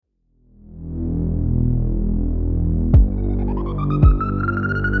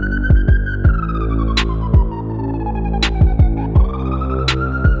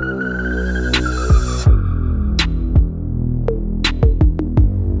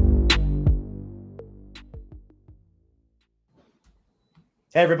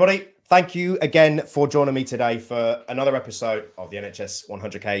Hey everybody, thank you again for joining me today for another episode of the NHS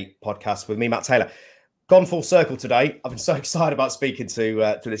 100k podcast with me, Matt Taylor. Gone full circle today. I've been so excited about speaking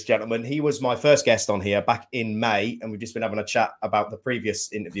to this gentleman. He was my first guest on here back in May, and we've just been having a chat about the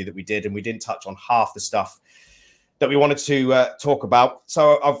previous interview that we did, and we didn't touch on half the stuff that we wanted to talk about.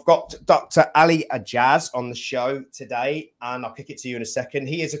 So I've got Dr. Ali Ajaz on the show today, and I'll kick it to you in a second.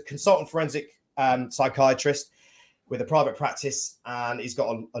 He is a consultant forensic psychiatrist with a private practice, and he's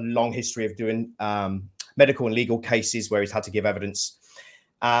got a long history of doing medical and legal cases where he's had to give evidence.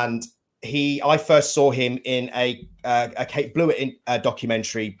 And I first saw him in a Kate Blewett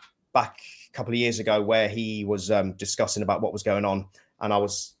documentary back a couple of years ago, where he was discussing about what was going on, and I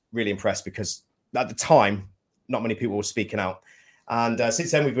was really impressed because at the time, not many people were speaking out. And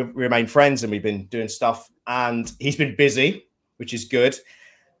since then, we've remained friends, and we've been doing stuff. And he's been busy, which is good.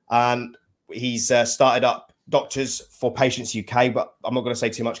 And he's started up Doctors for Patients UK, but I'm not going to say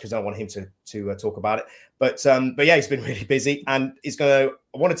too much because I don't want him to talk about it. But yeah, he's been really busy, and I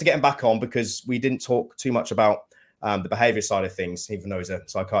wanted to get him back on because we didn't talk too much about the behaviour side of things, even though he's a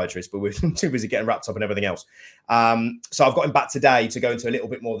psychiatrist, but we're too busy getting wrapped up in everything else. So I've got him back today to go into a little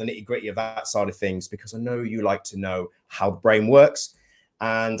bit more of the nitty gritty of that side of things, because I know you like to know how the brain works.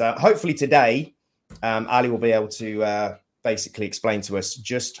 And hopefully today, Ali will be able to basically explain to us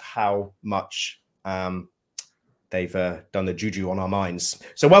just how much they've done the juju on our minds.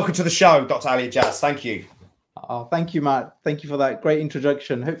 So welcome to the show, Dr. Ali Ajaz. Thank you. Oh, thank you, Matt. Thank you for that great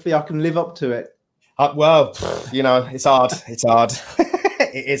introduction. Hopefully I can live up to it. Well, you know, it's hard. It's hard.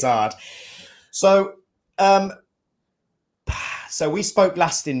 It is hard. So, so we spoke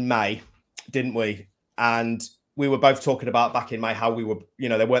last in May, didn't we? And we were both talking about back in May how we were,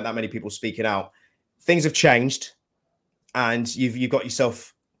 there weren't that many people speaking out. Things have changed, and you've got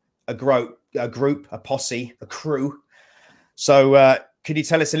yourself a group, a posse, a crew. So could you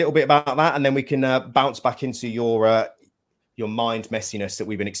tell us a little bit about that, and then we can bounce back into your mind messiness that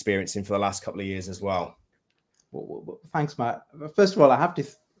we've been experiencing for the last couple of years as well? Well, thanks, Matt. First of all, I have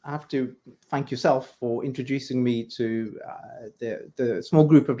to thank yourself for introducing me to the small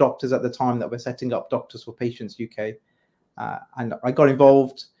group of doctors at the time that were setting up Doctors for Patients UK, and I got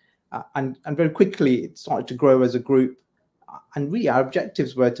involved, and very quickly it started to grow as a group. And really, our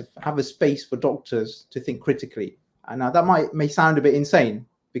objectives were to have a space for doctors to think critically. And now that may sound a bit insane,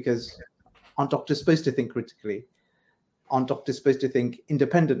 because aren't doctors supposed to think critically? Aren't doctors supposed to think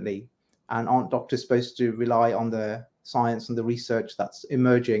independently? And aren't doctors supposed to rely on the science and the research that's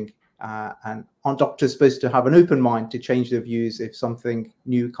emerging? And aren't doctors supposed to have an open mind to change their views if something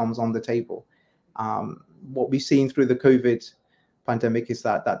new comes on the table? What we've seen through the COVID pandemic is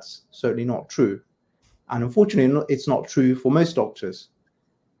that that's certainly not true. And unfortunately, it's not true for most doctors.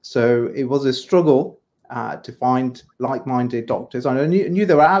 So it was a struggle to find like-minded doctors. And I knew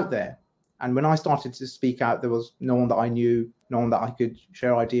they were out there. And when I started to speak out, there was no one that I knew, no one that I could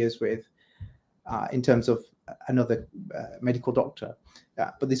share ideas with in terms of another medical doctor.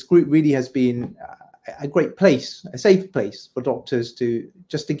 But this group really has been a great place, a safe place for doctors to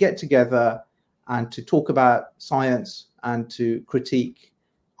get together and to talk about science and to critique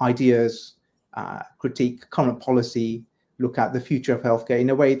ideas, critique current policy, look at the future of healthcare in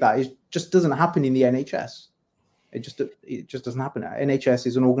a way that just doesn't happen in the NHS. It just doesn't happen. NHS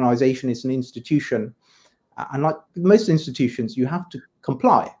is an organization, it's an institution. And like most institutions, you have to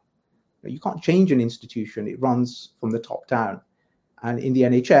comply. You can't change an institution. It runs from the top down. And in the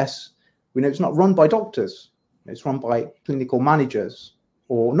NHS, we know it's not run by doctors. It's run by clinical managers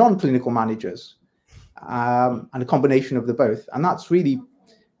or non-clinical managers, and a combination of the both. And that's really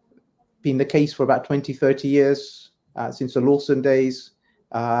been the case for about 20, 30 years, since the Lawson days.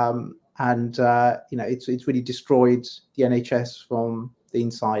 It's really destroyed the NHS from the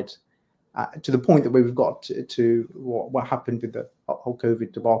inside, to the point that we've got to what happened with the whole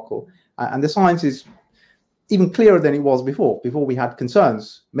COVID debacle. And the science is even clearer than it was before. Before we had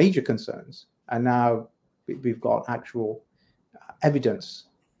concerns, major concerns, and now we've got actual evidence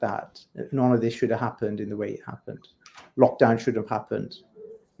that none of this should have happened in the way it happened. Lockdown should have happened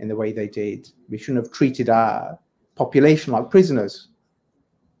in the way they did. We shouldn't have treated our population like prisoners.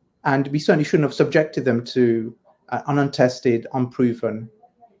 And we certainly shouldn't have subjected them to untested, unproven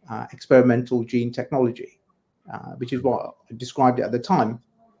experimental gene technology, which is what I described it at the time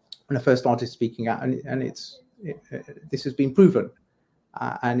when I first started speaking out. And this has been proven,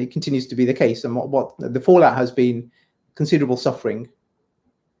 and it continues to be the case. And what the fallout has been considerable suffering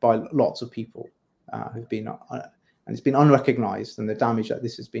by lots of people who've been, and it's been unrecognized, and the damage that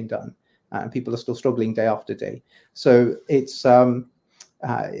this has been done, and people are still struggling day after day. So it's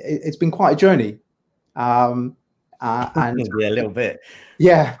been quite a journey, and And yeah, a little bit.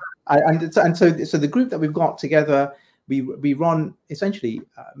 Yeah, and so the group that we've got together, we run essentially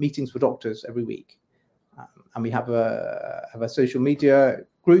meetings for doctors every week, and we have a social media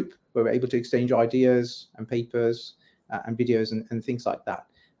group where we're able to exchange ideas and papers and videos and things like that,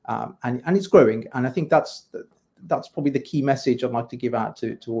 and it's growing. And I think that's probably the key message I'd like to give out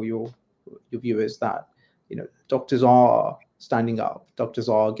to all your viewers, that doctors are standing up, doctors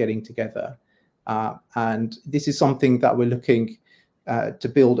are getting together, and this is something that we're looking to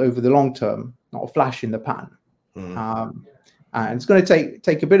build over the long term, not a flash in the pan. And it's going to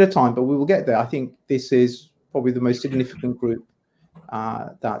take a bit of time, but we will get there. I think this is probably the most significant group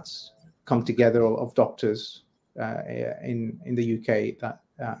that's come together of doctors in the UK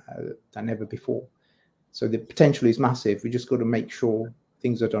than ever before. So the potential is massive. We just got to make sure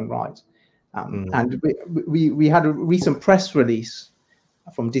things are done right. And we had a recent press release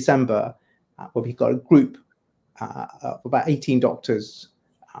from December where we got a group of about 18 doctors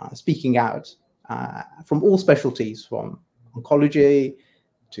speaking out from all specialties, from oncology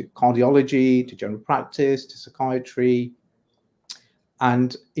to cardiology to general practice to psychiatry.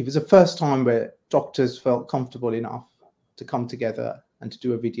 And it was the first time where doctors felt comfortable enough to come together and to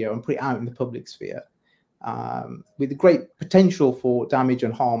do a video and put it out in the public sphere, with the great potential for damage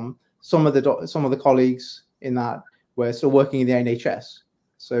and harm. Some of the colleagues in that were still working in the NHS,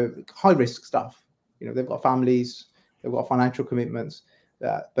 so high risk stuff. They've got families, they've got financial commitments,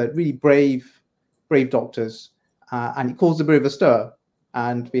 but really brave doctors, and it caused a bit of a stir.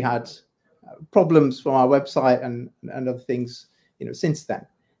 And we had problems from our website and other things, since then.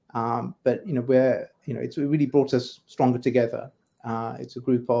 But it's really brought us stronger together. It's a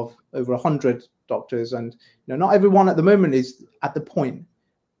group of over 100 doctors, and not everyone at the moment is at the point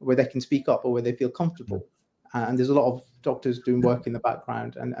where they can speak up or where they feel comfortable. And there's a lot of doctors doing work in the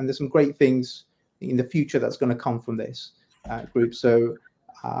background, and there's some great things in the future that's going to come from this group. So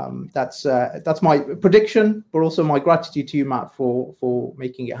that's my prediction, but also my gratitude to you, Matt, for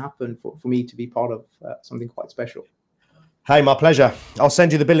making it happen, for me to be part of something quite special. Hey, my pleasure. I'll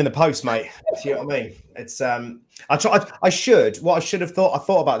send you the bill in the post, mate. See what I mean? It's I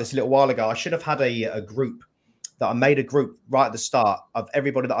thought about this a little while ago. I should have had a group that I made a group right at the start of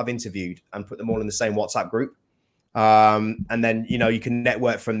everybody that I've interviewed and put them all in the same WhatsApp group. And then, you can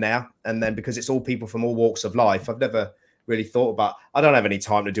network from there. And then because it's all people from all walks of life, I've never really thought about, I don't have any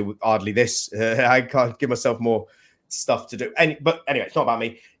time to do hardly this. I can't give myself more stuff to do. But anyway, it's not about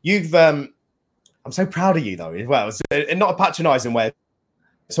me. I'm so proud of you though, as well. And not a patronizing way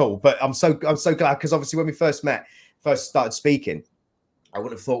at all, but I'm so glad, because obviously when we first started speaking, I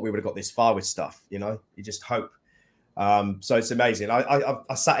wouldn't have thought we would have got this far with stuff, you just hope. So it's amazing.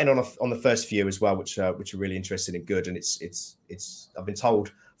 I sat in on the first few as well, which are really interesting and good. And it's I've been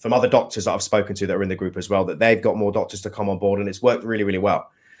told from other doctors that I've spoken to that are in the group as well that they've got more doctors to come on board, and it's worked really, really well.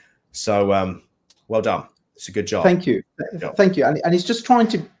 So well done. It's a good job. Thank you. Thank you. And it's just trying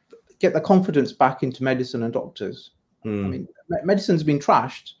to get the confidence back into medicine and doctors. I mean, medicine's been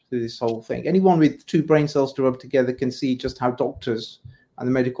trashed through this whole thing. Anyone with two brain cells to rub together can see just how doctors and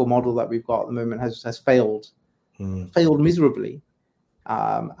the medical model that we've got at the moment has failed miserably.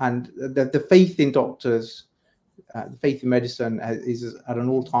 And the faith in doctors, the faith in medicine is at an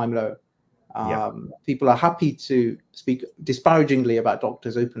all-time low. People are happy to speak disparagingly about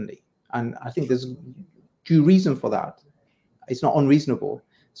doctors openly. And I think there's due reason for that. It's not unreasonable.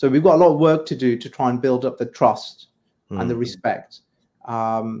 So we've got a lot of work to do to try and build up the trust and the respect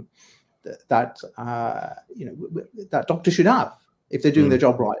that doctors should have if they're doing their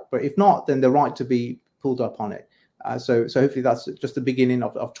job right. But if not, then they're right to be pulled up on it. So hopefully that's just the beginning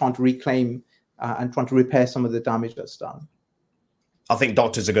of trying to reclaim and trying to repair some of the damage that's done. I think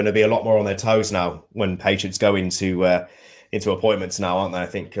doctors are going to be a lot more on their toes now when patients go into appointments now, aren't they? I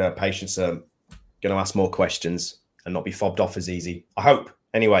think patients are going to ask more questions and not be fobbed off as easy. I hope.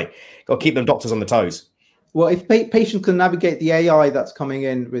 Anyway, got to keep them doctors on the toes. Well, if patients can navigate the AI that's coming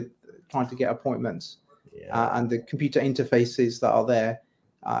in with trying to get appointments and the computer interfaces that are there,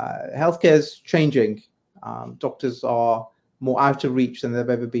 healthcare is changing. Doctors are more out of reach than they've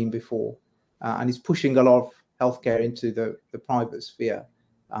ever been before, and it's pushing a lot of healthcare into the private sphere,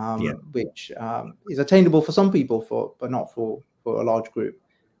 which is attainable for some people, but not for a large group.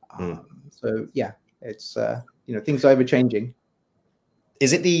 So yeah, it's things are ever changing.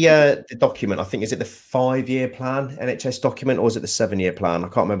 Is it the document? I think, is it the 5-year plan, NHS document, or is it the 7-year plan? I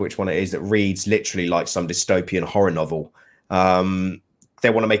can't remember which one it is, that reads literally like some dystopian horror novel. They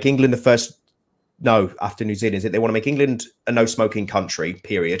want to make England after New Zealand, is it? They want to make England a no-smoking country,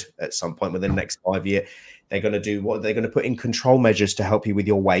 period, at some point within the next 5 years. They're going to do they're going to put in control measures to help you with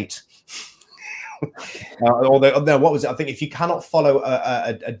your weight. Although, no, what was it? I think if you cannot follow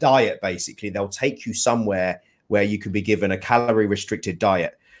a diet, basically, they'll take you somewhere where you could be given a calorie restricted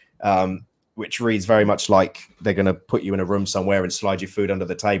diet, which reads very much like they're going to put you in a room somewhere and slide your food under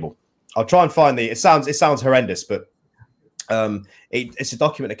the table. I'll try and find it sounds horrendous, but it's a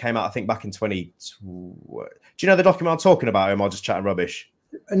document that came out, I think, back in 20. Do you know the document I'm talking about, or am I just chatting rubbish?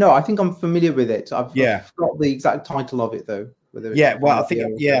 No, I think I'm familiar with it. I've got the exact title of it though. I think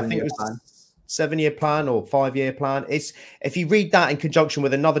it was plan. 7-year plan or 5-year plan. It's, if you read that in conjunction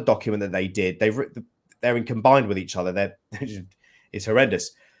with another document that they did, they're combined with each other. It's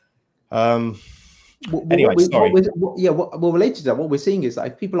horrendous. Anyway, sorry. Related to that, what we're seeing is that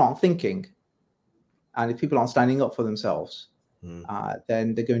if people aren't thinking, and if people aren't standing up for themselves,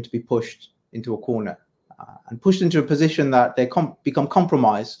 then they're going to be pushed into a corner and pushed into a position that they become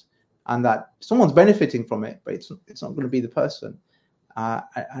compromised, and that someone's benefiting from it, but it's not going to be the person.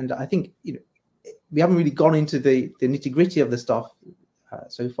 And I think we haven't really gone into the nitty gritty of the stuff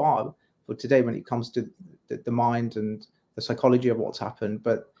so far for today when it comes to the mind and the psychology of what's happened.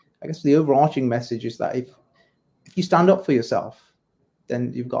 But I guess the overarching message is that if you stand up for yourself,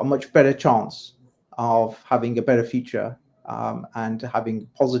 then you've got a much better chance of having a better future and having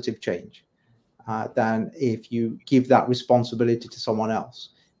positive change than if you give that responsibility to someone else.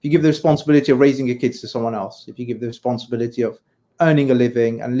 If you give the responsibility of raising your kids to someone else, if you give the responsibility of earning a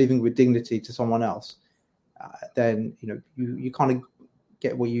living and living with dignity to someone else, then you kind of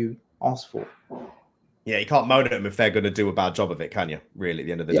get what you ask for. Yeah, you can't moan at them if they're going to do a bad job of it, can you? Really, at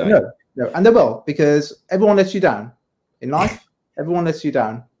the end of the day. No, and they will, because everyone lets you down in life. Everyone lets you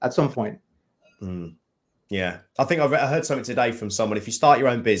down at some point. Yeah, I think I heard something today from someone. If you start your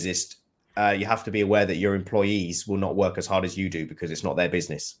own business, you have to be aware that your employees will not work as hard as you do because it's not their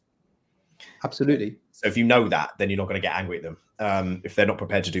business. Absolutely. So if you know that, then you're not going to get angry at them if they're not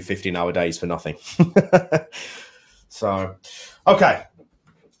prepared to do 15-hour days for nothing. So, okay.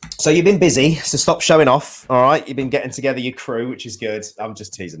 So you've been busy, so stop showing off. All right, you've been getting together your crew, which is good. I'm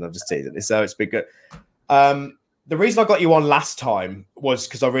just teasing. So it's been good. The reason I got you on last time was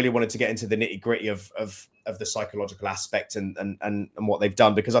because I really wanted to get into the nitty gritty of the psychological aspect and what they've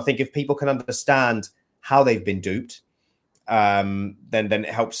done. Because I think if people can understand how they've been duped, then it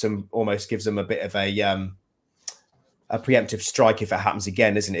helps them, almost gives them a bit of a preemptive strike if it happens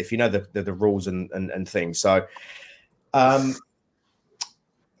again, isn't it? If you know the rules and things. So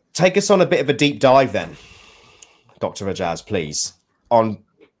take us on a bit of a deep dive then, Dr. Ajaz, please, on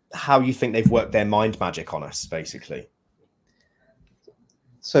how you think they've worked their mind magic on us, basically.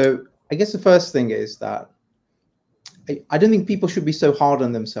 So I guess the first thing is that I don't think people should be so hard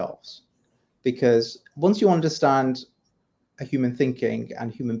on themselves, because once you understand a human thinking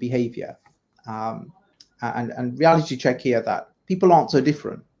and human behavior, and reality check here that people aren't so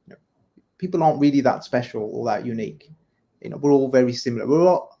different. People aren't really that special or that unique. We're all very similar. We're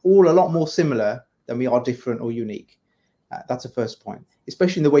all a lot more similar than we are different or unique. That's the first point,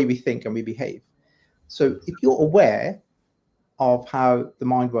 especially in the way we think and we behave. So if you're aware of how the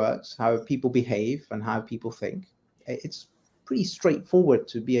mind works, how people behave and how people think, it's pretty straightforward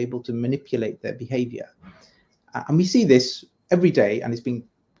to be able to manipulate their behavior. And we see this every day, and it's been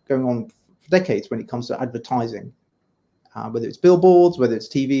going on for decades when it comes to advertising, whether it's billboards, whether it's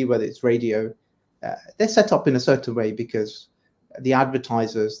TV, whether it's radio. They're set up in a certain way because the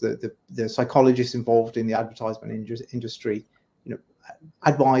advertisers, the psychologists involved in the advertisement industry,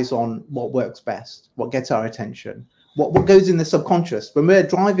 advise on what works best, what gets our attention, what goes in the subconscious. When we're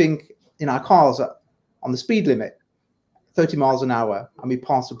driving in our cars on the speed limit, 30 miles an hour, and we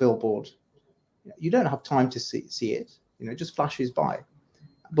pass a billboard, you don't have time to see it. It just flashes by.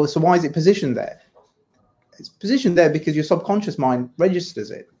 But so why is it positioned there? It's positioned there because your subconscious mind registers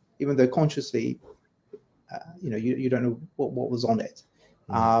it, even though consciously, you don't know what was on it.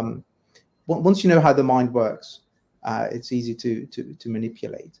 Once you know how the mind works, it's easy to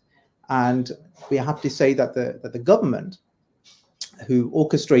manipulate. And we have to say that the government, who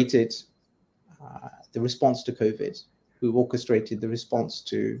orchestrated the response to COVID, who orchestrated the response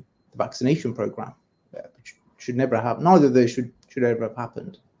to the vaccination program, which should never have, neither of those should ever have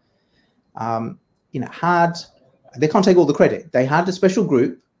happened. They can't take all the credit. They had a special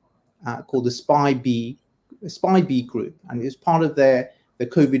group called the Spy B group, and it was part of the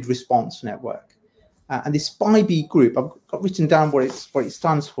COVID response network. And the Spy B group, I've got written down what it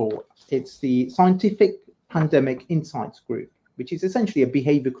stands for. It's the Scientific Pandemic Insights Group, which is essentially a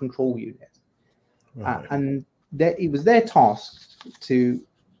behavior control unit. Right. And it was their task to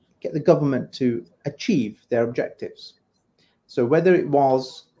get the government to achieve their objectives. So whether it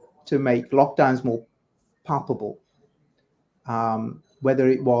was to make lockdowns more palpable, whether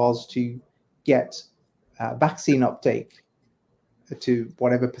it was to get vaccine uptake to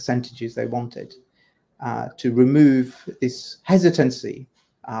whatever percentages they wanted, to remove this hesitancy,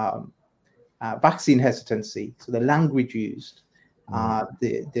 vaccine hesitancy. So the language used,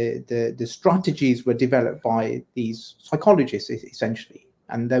 the strategies were developed by these psychologists essentially,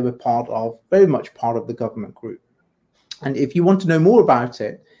 and they were very much part of the government group. And if you want to know more about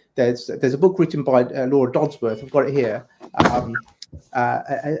it, there's a book written by Laura Dodsworth. I've got it here,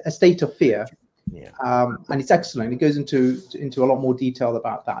 A State of Fear. Yeah. And it's excellent. It goes into a lot more detail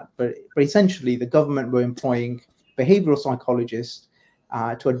about that. But essentially, the government were employing behavioral psychologists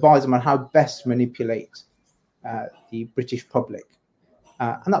to advise them on how best to manipulate the British public.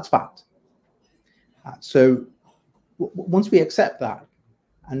 And that's fact. So once we accept that,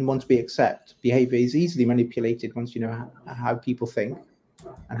 and once we accept behavior is easily manipulated, once you know how people think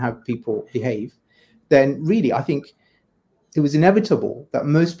and how people behave, then really I think it was inevitable that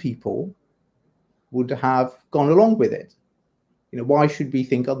most people would have gone along with it. Why should we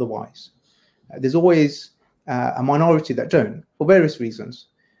think otherwise? There's always a minority that don't, for various reasons,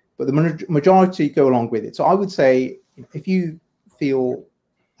 but the majority go along with it. So I would say, if you feel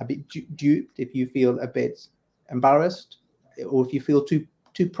a bit duped, if you feel a bit embarrassed, or if you feel too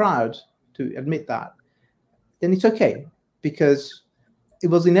proud to admit that, then it's okay, because it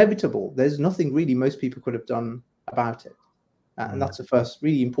was inevitable. There's nothing really most people could have done about it, and that's the first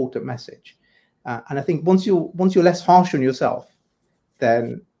really important message. And I think once you're less harsh on yourself,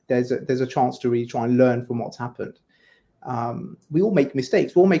 then there's a chance to really try and learn from what's happened. We all make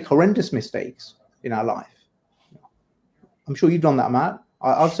mistakes. We all make horrendous mistakes in our life. I'm sure you've done that, Matt.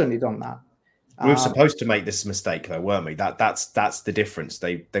 I've certainly done that. We were supposed to make this mistake, though, weren't we? That's the difference.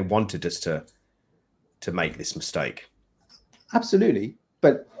 They wanted us to make this mistake. Absolutely,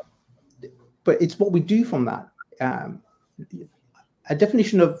 but it's what we do from that. A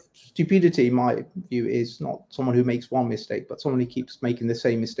definition of stupidity, in my view, is not someone who makes one mistake, but someone who keeps making the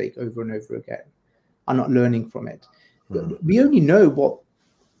same mistake over and over again and not learning from it. We only know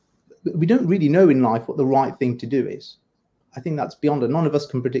we don't really know in life what the right thing to do is. I think that's beyond it. None of us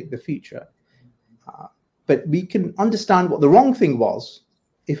can predict the future. But we can understand what the wrong thing was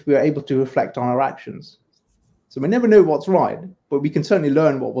if we're able to reflect on our actions. So we never know what's right, but we can certainly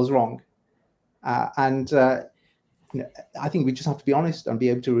learn what was wrong. I think we just have to be honest and be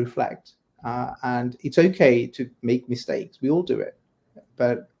able to reflect. And it's okay to make mistakes. We all do it.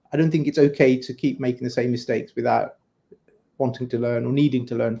 But I don't think it's okay to keep making the same mistakes without wanting to learn or needing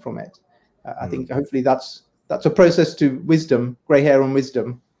to learn from it. I think hopefully that's a process to wisdom, grey hair and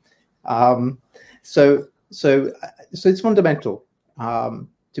wisdom. So it's fundamental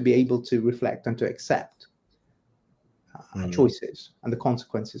to be able to reflect and to accept choices and the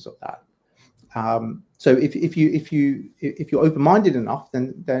consequences of that. So if you're open-minded enough,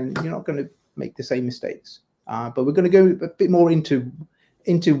 then you're not going to make the same mistakes. But we're going to go a bit more into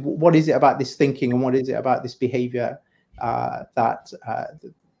what is it about this thinking and what is it about this behavior that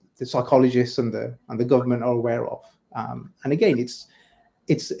the psychologists and the government are aware of. And again,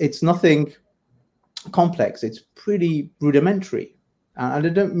 it's nothing complex. It's pretty rudimentary, and I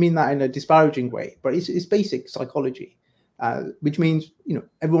don't mean that in a disparaging way, but it's basic psychology, which means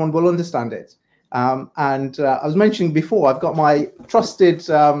everyone will understand it. And I was mentioning before, I've got my trusted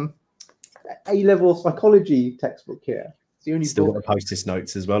A-level psychology textbook here. It's the only Still book. got the post-it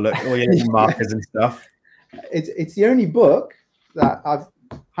notes as well. Look, all your little markers and stuff. It's the only book that I've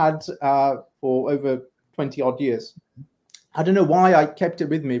had for over 20 odd years. I don't know why I kept it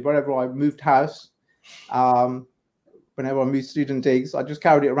with me wherever I moved house. Whenever I moved student digs, I just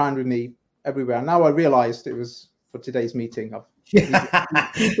carried it around with me everywhere. And now I realized it was for today's meeting. There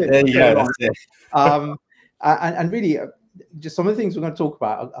you go. That's it. And really, just some of the things we're going to talk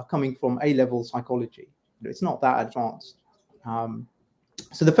about are coming from A-level psychology. It's not that advanced.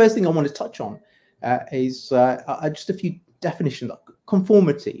 So the first thing I want to touch on is just a few definitions.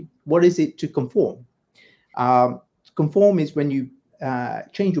 Conformity. What is it to conform? Conform is when you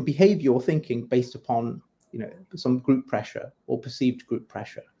change your behavior or thinking based upon some group pressure or perceived group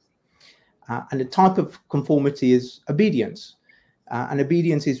pressure. And the type of conformity is obedience. And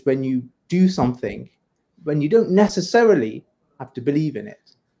obedience is when you do something when you don't necessarily have to believe in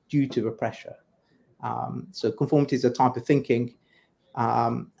it due to a pressure. So conformity is a type of thinking,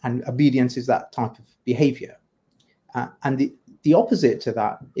 and obedience is that type of behavior. And the opposite to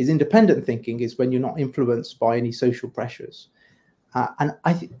that is independent thinking, is when you're not influenced by any social pressures. And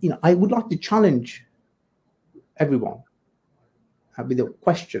I would like to challenge everyone with a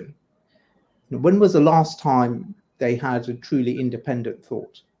question. When was the last time they had a truly independent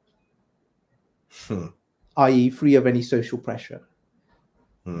thought? I.e., free of any social pressure.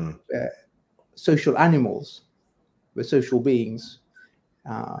 social animals, we're social beings,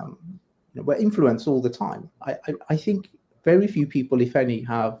 we're influenced all the time. I think very few people, if any,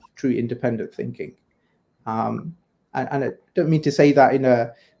 have true independent thinking. And I don't mean to say that in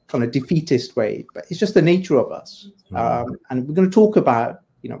a kind of defeatist way, but it's just the nature of us. And we're going to talk about,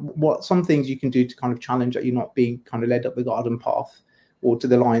 what some things you can do to kind of challenge that you're not being kind of led up the garden path or to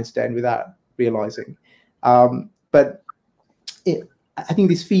the lion's den without realizing. But I think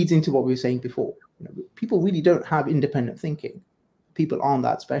this feeds into what we were saying before. People really don't have independent thinking. People aren't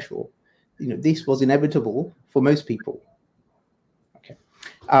that special. This was inevitable for most people. Okay.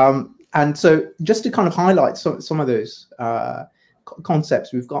 And so just to kind of highlight some of those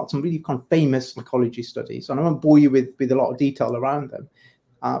concepts, we've got some really kind of famous psychology studies. And I won't bore you with a lot of detail around them.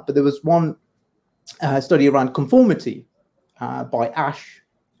 But there was one study around conformity by Ash.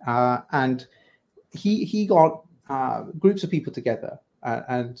 And he got groups of people together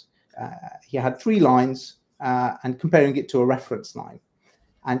and he had 3 lines and comparing it to a reference line.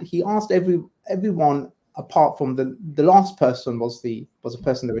 And he asked everyone, apart from the last person was a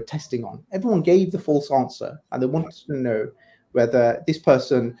person they were testing on. Everyone gave the false answer, and they wanted to know whether this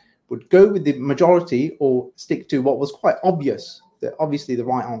person would go with the majority or stick to what was quite obviously the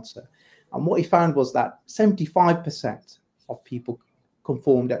right answer. And what he found was that 75% of people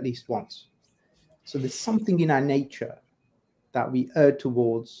conformed at least once. So there's something in our nature that we err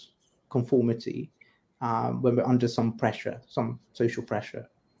towards conformity when we're under some pressure, some social pressure.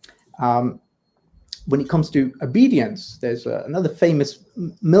 When it comes to obedience, there's another famous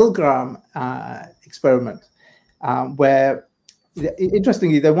Milgram experiment where,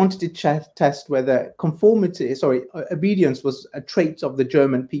 interestingly, they wanted to test whether obedience was a trait of the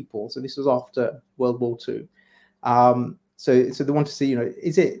German people. So this was after World War II. So they want to see,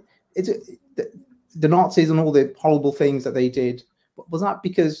 is it the Nazis and all the horrible things that they did, was that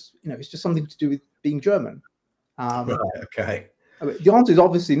because it's just something to do with being German? Okay. The answer is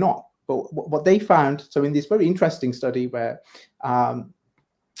obviously not. But what they found, so in this very interesting study where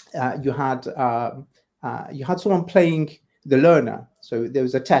you had someone playing the learner, so there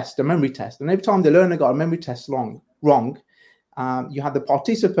was a memory test, and every time the learner got a memory test wrong, you had the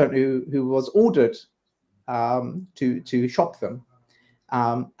participant who was ordered to shock them.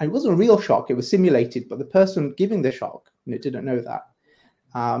 And it wasn't a real shock; it was simulated. But the person giving the shock, didn't know that.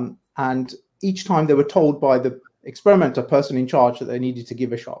 And each time they were told by the experimenter person in charge that they needed to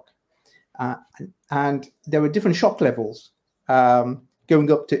give a shock. And there were different shock levels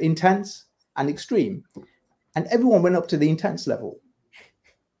going up to intense and extreme. And everyone went up to the intense level,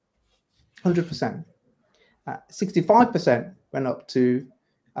 100%. 65% went up to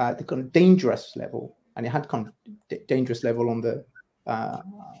the kind of dangerous level. And it had kind of dangerous level on the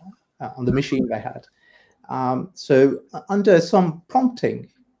machine they had. So under some prompting,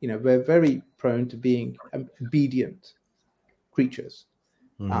 we're very prone to being obedient creatures.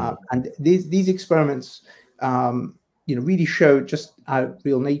 And these experiments, really show just our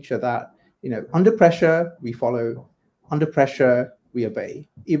real nature that, under pressure, we follow, under pressure, we obey,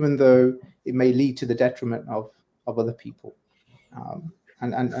 even though it may lead to the detriment of other people.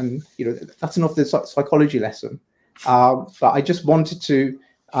 And that's enough of the psychology lesson. But I just wanted to,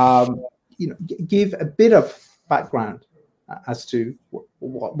 give a bit of background as to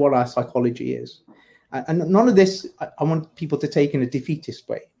what our psychology is. And none of this, I want people to take in a defeatist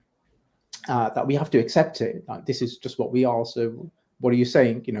way, that we have to accept it. Like, this is just what we are. So what are you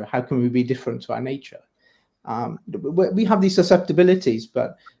saying? How can we be different to our nature? We have these susceptibilities,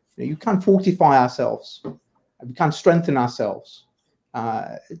 but you can fortify ourselves. We can strengthen ourselves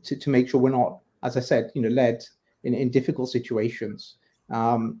to make sure we're not, as I said, led in difficult situations.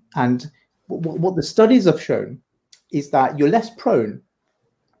 And what the studies have shown is that you're less prone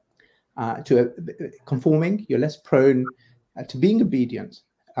to conforming, you're less prone to being obedient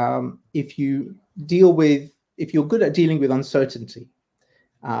if you're good at dealing with uncertainty.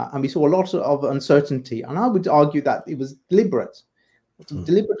 And we saw a lot of uncertainty, and I would argue that it was deliberate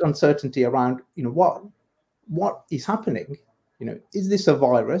uncertainty around what is happening. Is this a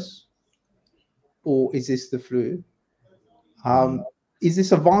virus or is this the flu? Is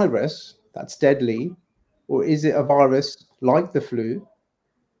this a virus that's deadly, or is it a virus like the flu?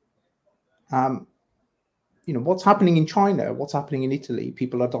 What's happening in China? What's happening in Italy?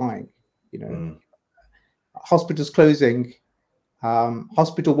 People are dying. Hospitals closing.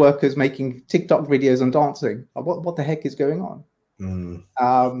 Hospital workers making TikTok videos and dancing. What the heck is going on?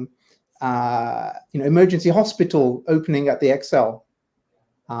 Emergency hospital opening at the Excel,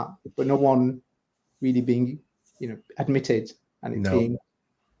 but no one really being, admitted, and it's being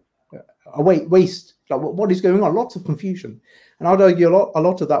waste. Like what is going on? Lots of confusion, and I'd argue a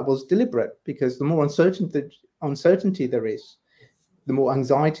lot of that was deliberate, because the more uncertainty there is, the more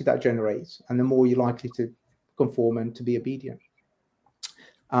anxiety that generates, and the more you're likely to conform and to be obedient.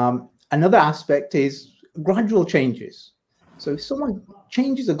 Another aspect is gradual changes. So if someone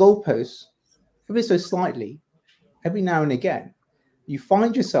changes a goalpost ever so slightly, every now and again, you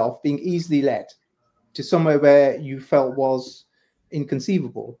find yourself being easily led to somewhere where you felt was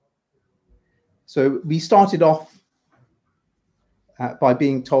inconceivable. So we started off by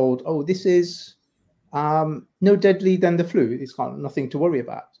being told, "Oh, this is no deadly than the flu. It's got nothing to worry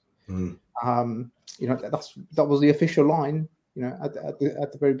about." That was the official line, at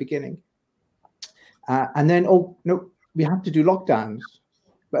the very beginning. And then, oh no, we have to do lockdowns,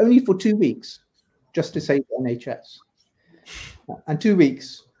 but only for 2 weeks, just to save the NHS. And 2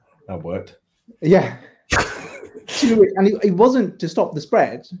 weeks. That worked. Yeah. 2 weeks. And it wasn't to stop the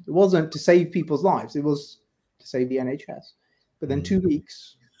spread. It wasn't to save people's lives. It was to save the NHS. But then 2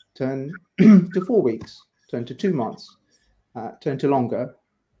 weeks turned to 4 weeks, turned to 2 months, turned to longer,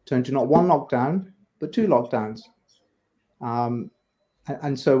 turned to not one lockdown, but 2 lockdowns,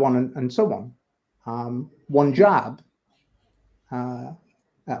 and so on and so on. One jab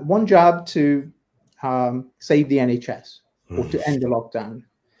to save the NHS or to end the lockdown,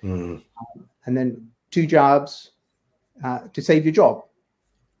 and then 2 jabs to save your job.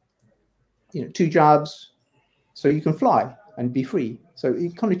 2 jabs so you can fly and be free. So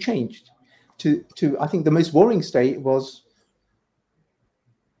it kind of changed to I think the most worrying state was,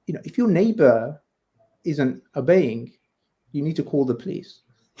 if your neighbor isn't obeying, you need to call the police.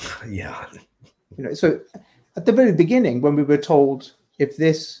 Yeah. So at the very beginning, when we were told, if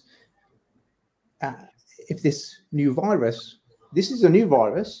this new virus, this is a new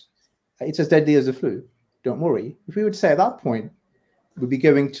virus, it's as deadly as the flu, don't worry. If we would say at that point, we'd be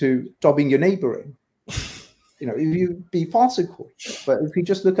going to dobbing your neighbor in, you'd be farcical. But if you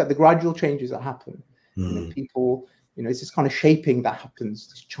just look at the gradual changes that happen, people, it's this kind of shaping that happens,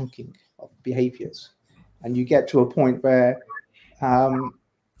 this chunking of behaviors. And you get to a point where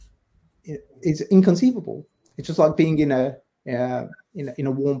it's inconceivable. It's just like being in a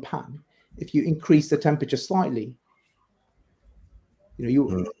warm pan. If you increase the temperature slightly,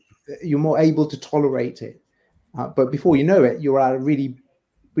 you're more able to tolerate it. But before you know it, you're at a really,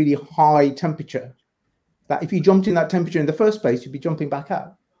 really high temperature. That if you jumped in that temperature in the first place, you'd be jumping back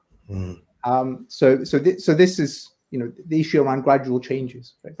out. So this is the issue around gradual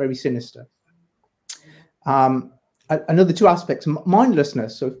changes, very sinister. Another 2 aspects,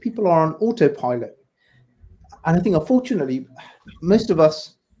 mindlessness. So if people are on autopilot, and I think unfortunately, most of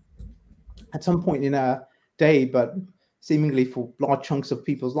us at some point in our day, but seemingly for large chunks of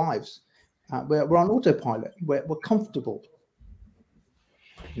people's lives, we're on autopilot. We're comfortable.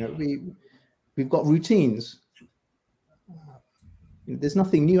 We've got routines. There's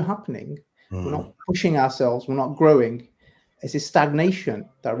nothing new happening. We're not pushing ourselves. We're not growing. It's a stagnation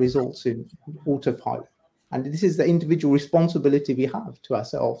that results in autopilot. And this is the individual responsibility we have to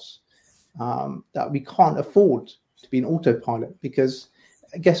ourselves, that we can't afford to be an autopilot, because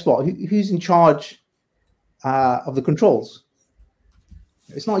guess what? Who's in charge of the controls?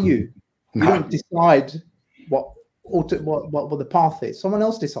 It's not you. You don't decide what the path is. Someone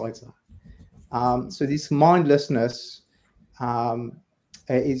else decides that. So this mindlessness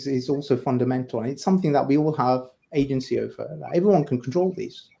is also fundamental, and it's something that we all have agency over. Everyone can control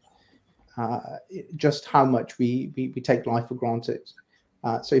these. Just how much we take life for granted.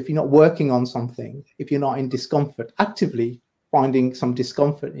 So if you're not working on something, if you're not in discomfort, actively finding some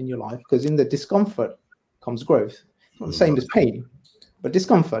discomfort in your life, because in the discomfort comes growth. It's not the same as pain, but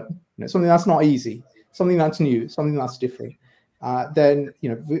discomfort, something that's not easy, something that's new, something that's different, then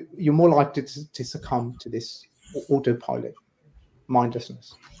you're more likely to succumb to this autopilot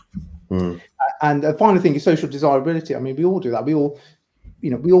mindlessness. And the final thing is social desirability. I mean, we all do that. We all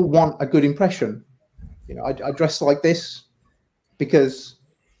want a good impression. I dress like this because,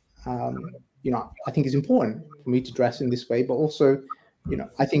 I think it's important for me to dress in this way, but also,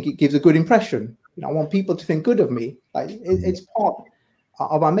 I think it gives a good impression. I want people to think good of me. It's part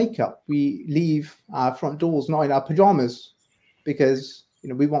of our makeup. We leave our front doors not in our pajamas because,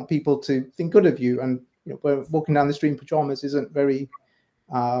 we want people to think good of you. And, we're walking down the street in pajamas isn't very,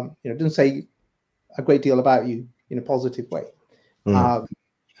 doesn't say a great deal about you in a positive way.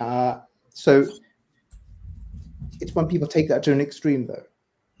 So it's when people take that to an extreme, though.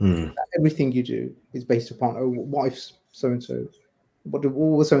 Everything you do is based upon, what if so-and-so, what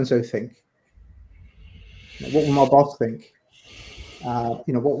will so-and-so think? What will my boss think?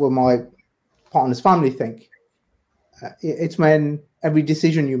 What will my partner's family think? It's when every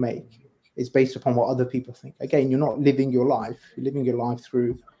decision you make It's based upon what other people think. Again, you're not living your life. You're living your life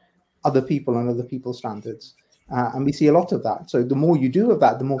through other people and other people's standards. And we see a lot of that. So the more you do of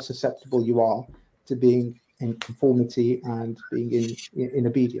that, the more susceptible you are to being in conformity and being in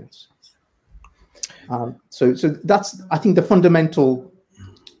obedience. So that's, I think, the fundamental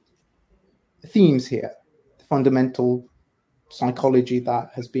themes here, the fundamental psychology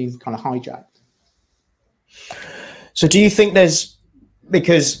that has been kind of hijacked. So do you think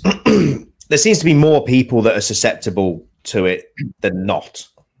because there seems to be more people that are susceptible to it than not.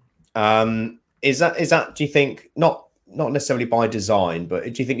 Is that, do you think, not necessarily by design, but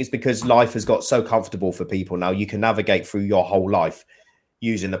do you think it's because life has got so comfortable for people now, you can navigate through your whole life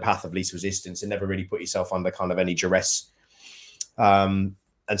using the path of least resistance and never really put yourself under kind of any duress? And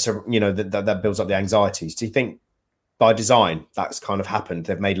so, that builds up the anxieties. Do you think by design that's kind of happened?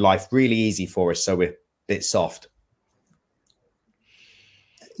 They've made life really easy for us, so we're a bit soft.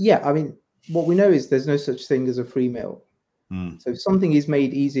 Yeah, I mean, what we know is there's no such thing as a free meal. So if something is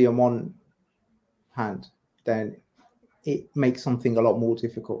made easy on one hand, then it makes something a lot more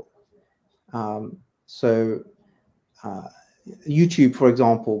difficult. YouTube, for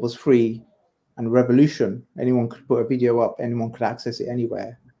example, was free and revolution. Anyone could put a video up, anyone could access it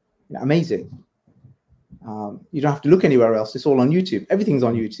anywhere. Amazing. You don't have to look anywhere else. It's all on YouTube. Everything's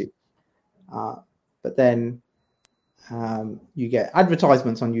on YouTube. But then you get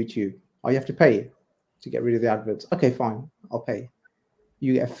advertisements on YouTube. Oh, you have to pay to get rid of the adverts. Okay, fine, I'll pay.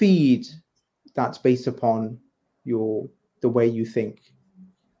 You get a feed that's based upon the way you think.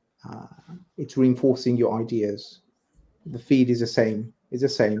 It's reinforcing your ideas. The feed is the same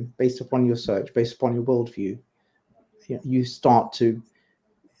based upon your search, based upon your worldview. You start to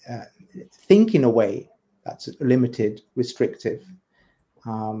think in a way that's limited, restrictive.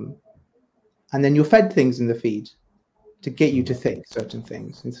 And then you're fed things in the feed to get you to think certain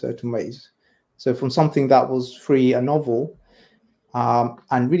things in certain ways. So from something that was free and novel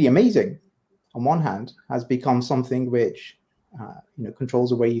and really amazing on one hand, has become something which controls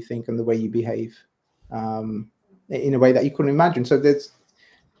the way you think and the way you behave in a way that you couldn't imagine. So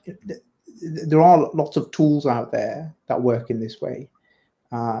there are lots of tools out there that work in this way.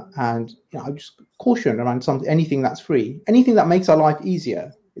 And I just caution around anything that's free, anything that makes our life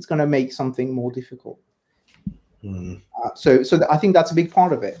easier, it's going to make something more difficult. So I think that's a big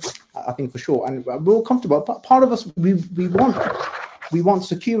part of it. I think for sure, and we're all comfortable. But part of us, we want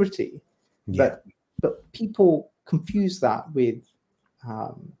security, but people confuse that with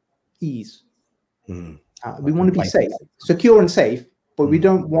ease. We want to be safe, secure, and safe, but we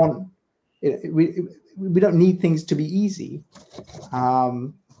don't want we don't need things to be easy,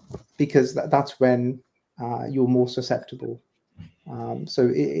 because that's when you're more susceptible.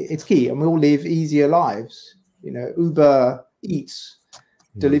 So it's key, and we all live easier lives. Uber Eats,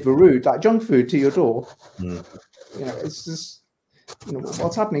 Deliveroo, like junk food to your door. It's just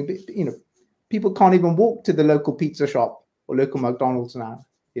what's happening. People can't even walk to the local pizza shop or local McDonald's now.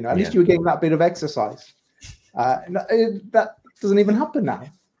 At least you were getting that bit of exercise. That doesn't even happen now.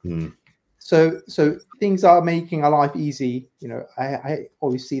 So things are making our life easy. I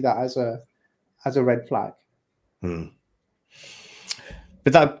always see that as a red flag.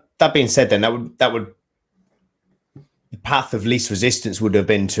 But that being said, then that would the path of least resistance would have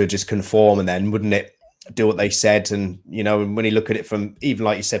been to just conform, and then wouldn't it do what they said? And and when you look at it from, even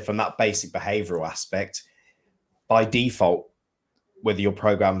like you said, from that basic behavioral aspect, by default, whether you're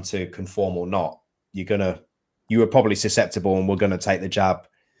programmed to conform or not, you are probably susceptible, and we're going to take the jab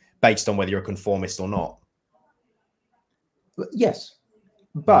based on whether you're a conformist or not. Yes,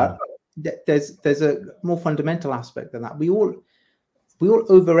 but there's a more fundamental aspect than that. We all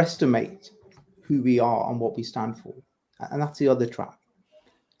overestimate who we are and what we stand for, and that's the other trap.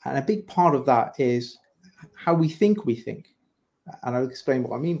 And a big part of that is how we think, and I'll explain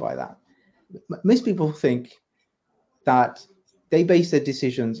what I mean by that. Most people think that they base their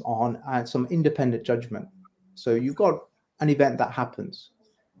decisions on some independent judgment. So you've got an event that happens,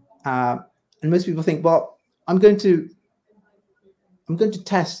 and most people think, well, I'm going to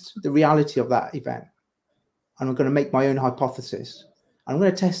test the reality of that event, and I'm going to make my own hypothesis. I'm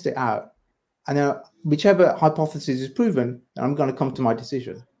going to test it out, and then whichever hypothesis is proven, I'm going to come to my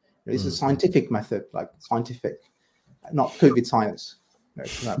decision. It's a scientific method, like scientific, not COVID science.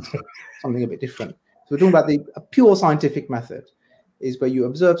 That's something a bit different. So we're talking about a pure scientific method, is where you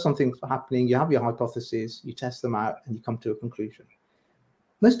observe something happening, you have your hypotheses, you test them out, and you come to a conclusion.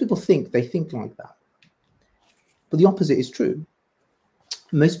 Most people think like that, but the opposite is true.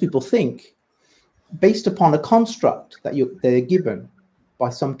 Most people think based upon a construct that they're given by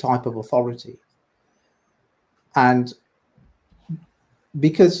some type of authority. And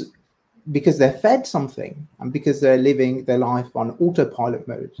because because they're fed something and because they're living their life on autopilot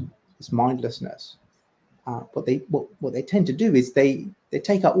mode, this mindlessness. What they tend to do is they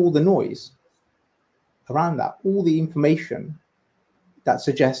take out all the noise around that, all the information that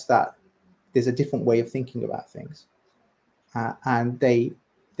suggests that there's a different way of thinking about things, and they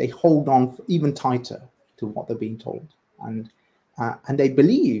hold on even tighter to what they're being told, and they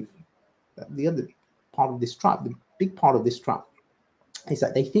believe that the other part of this trap, the big part of this trap, is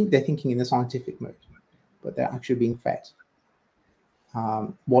that they think they're thinking in the scientific mode, but they're actually being fed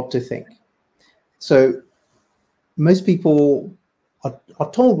what to think. So most people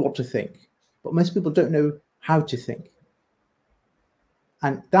are told what to think, but most people don't know how to think.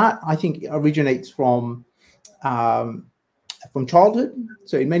 And that, I think, originates from childhood.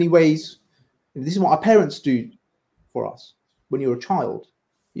 So in many ways, this is what our parents do for us. When you're a child,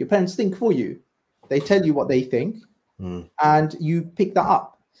 your parents think for you. They tell you what they think, and you pick that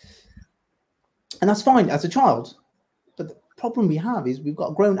up. And that's fine as a child. But the problem we have is we've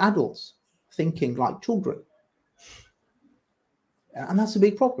got grown adults thinking like children. And that's a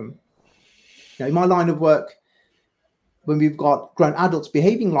big problem. In my line of work, when we've got grown adults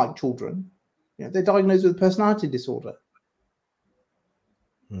behaving like children, they're diagnosed with a personality disorder.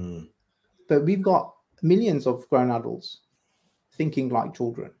 But we've got millions of grown adults thinking like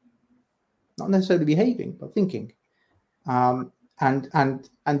children, not necessarily behaving, but thinking. And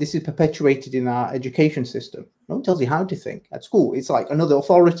this is perpetuated in our education system. No one tells you how to think. At school, it's like another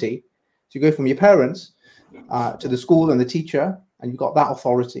authority. So you go from your parents to the school and the teacher, and you've got that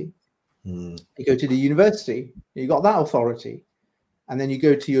authority. You go to the university, you've got that authority. And then you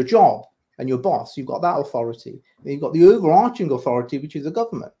go to your job and your boss, you've got that authority. Then you've got the overarching authority, which is the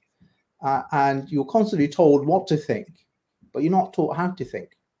government. And you're constantly told what to think, but you're not taught how to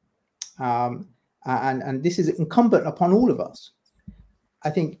think. And this is incumbent upon all of us.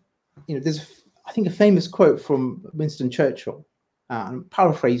 I think, there's a famous quote from Winston Churchill. I'm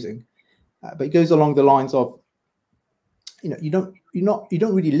paraphrasing, but it goes along the lines of, you don't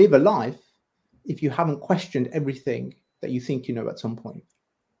really live a life if you haven't questioned everything that you think you know at some point.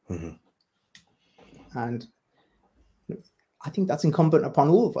 And I think that's incumbent upon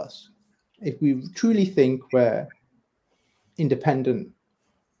all of us. If we truly think we're independent,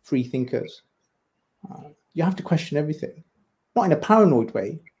 free thinkers, you have to question everything, not in a paranoid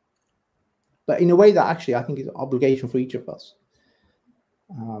way, but in a way that actually I think is an obligation for each of us.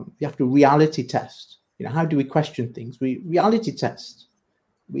 You have to reality test. How do we question things? We reality test.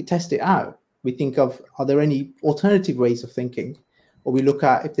 We test it out. We think of, are there any alternative ways of thinking? Or we look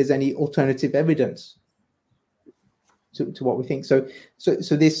at if there's any alternative evidence to what we think. So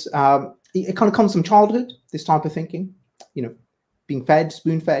this, it kind of comes from childhood, this type of thinking, being fed,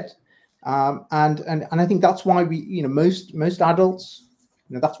 spoon-fed. And I think that's why we, most adults,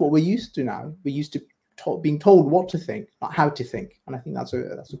 that's what we're used to now. We're used to being told what to think, not how to think. And I think that's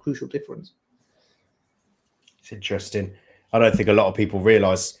a crucial difference. It's interesting. I don't think a lot of people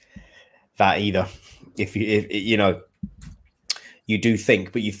realize that either. If you do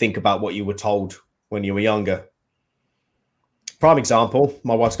think, but you think about what you were told when you were younger. Prime example,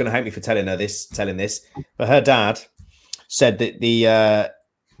 my wife's going to hate me for telling this, but her dad said that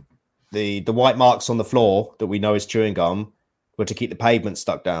the white marks on the floor that we know as chewing gum were to keep the pavement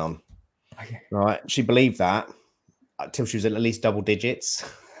stuck down. Okay. Right? She believed that until she was at least double digits.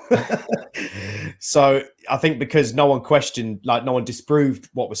 So I think because no one questioned, no one disproved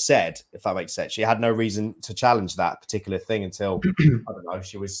what was said, if that makes sense. She had no reason to challenge that particular thing until, I don't know,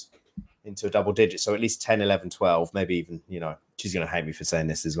 she was into a double digit. So at least 10, 11, 12, maybe even, she's going to hate me for saying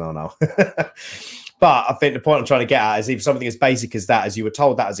this as well now. But I think the point I'm trying to get at is if something as basic as that, as you were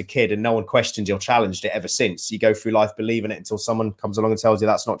told that as a kid and no one questioned or challenged it ever since, you go through life believing it until someone comes along and tells you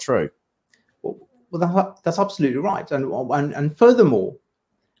that's not true. Well, that's absolutely right. And furthermore,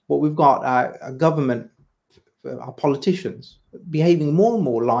 what we've got our government, our politicians behaving more and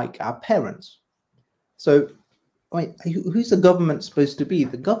more like our parents. So who's the government supposed to be?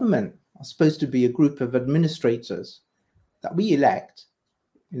 The government are supposed to be a group of administrators that we elect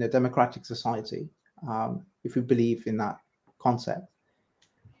in a democratic society, if we believe in that concept,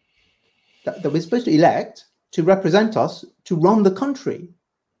 that we're supposed to elect to represent us, to run the country.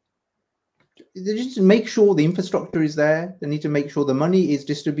 They just make sure the infrastructure is there. They need to make sure the money is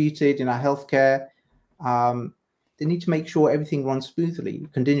distributed in our healthcare. They need to make sure everything runs smoothly.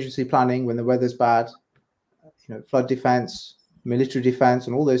 Contingency planning when the weather's bad, flood defense, military defense,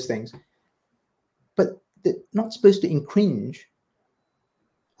 and all those things. But they're not supposed to infringe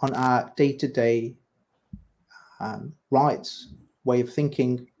on our day-to-day rights, way of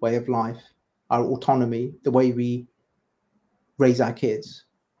thinking, way of life, our autonomy, the way we raise our kids.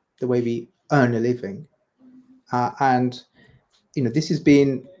 the way we earn a living. And, this has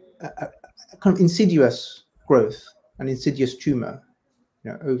been a kind of insidious growth, an insidious tumor,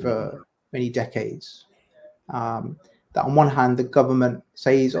 over many decades. That on one hand, the government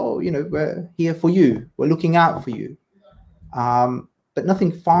says, oh, we're here for you, we're looking out for you. But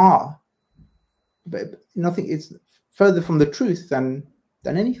nothing is further from the truth than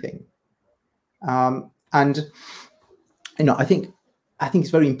anything. And I think it's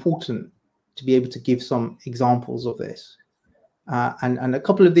very important to be able to give some examples of this. And a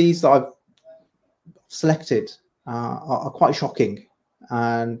couple of these that I've selected are quite shocking.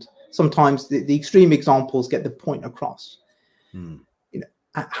 And sometimes the extreme examples get the point across.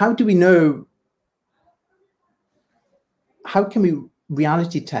 How do we know? How can we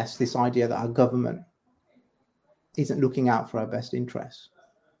reality test this idea that our government isn't looking out for our best interests?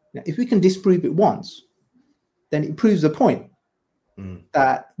 If we can disprove it once, then it proves the point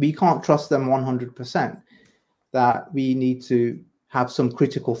that we can't trust them 100%, that we need to have some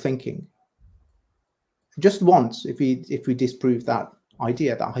critical thinking. Just once, if we disprove that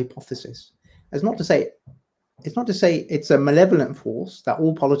idea, that hypothesis, it's not to say it's a malevolent force, that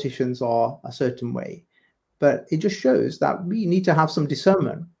all politicians are a certain way, but it just shows that we need to have some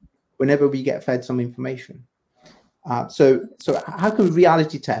discernment whenever we get fed some information. So how can we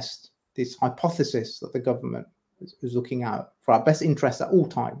reality test this hypothesis that the government is looking out for our best interests at all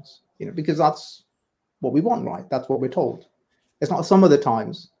times? Because that's what we want, right? That's what we're told. It's not some of the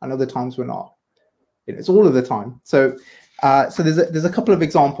times, and other times we're not. It's all of the time. So there's a couple of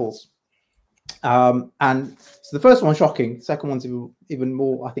examples, and so the first one's shocking. The second one's even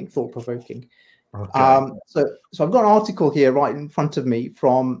more, I think, thought provoking. Okay. So I've got an article here right in front of me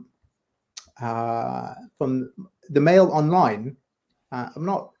from the Mail Online. I'm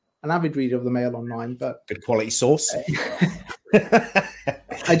not an avid reader of the Mail Online, but good quality source.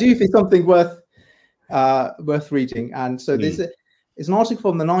 I do think something worth reading. And so there's an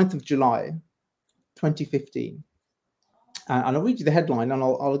article from the 9th of July, 2015. And I'll read you the headline, and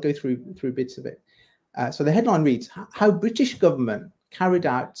I'll go through bits of it. So the headline reads, "How British government carried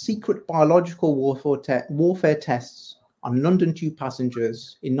out secret biological warfare tests on London Tube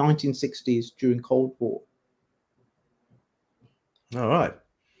passengers in 1960s during Cold War." All right.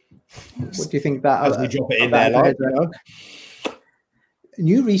 What do you think that? As we drop it in there,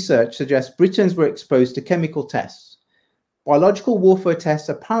 New research suggests Britons were exposed to chemical tests. Biological warfare tests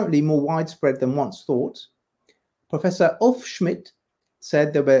apparently more widespread than once thought. Professor Ulf Schmidt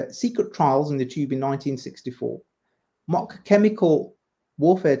said there were secret trials in the tube in 1964. Mock chemical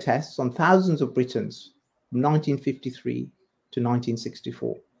warfare tests on thousands of Britons from 1953 to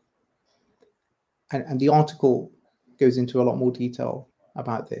 1964. And the article goes into a lot more detail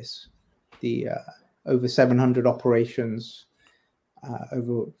about this. The over 700 operations,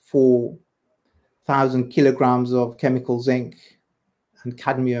 over 4,000 kilograms of chemical zinc and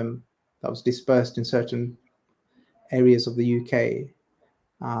cadmium that was dispersed in certain areas of the UK,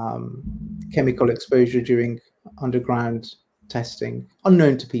 chemical exposure during underground testing,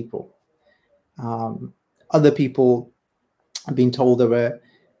 unknown to people. Other people have been told they were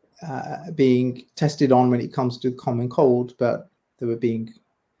being tested on when it comes to common cold, but they were being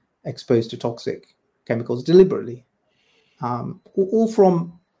exposed to toxic chemicals deliberately. All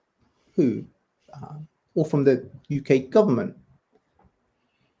from who? All from the UK government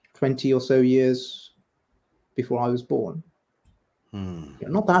 20 or so years before I was born.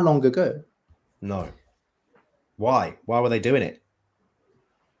 Not that long ago. No. Why? Why were they doing it?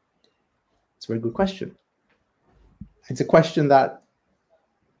 It's a very good question. It's a question that,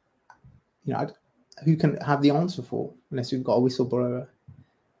 who can have the answer for unless you've got a whistleblower.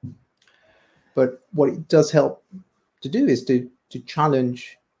 But what it does help to do is to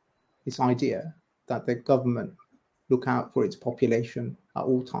challenge this idea that the government look out for its population at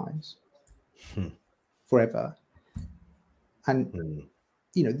all times, forever. And,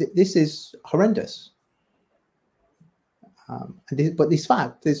 this is horrendous. But this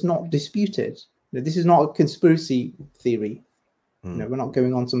fact is not disputed. This is not a conspiracy theory. We're not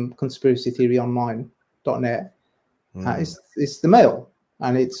going on some conspiracy theory online.net. It's the Mail,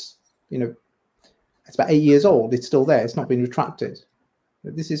 and it's it's about 8 years old. It's still there. It's not been retracted.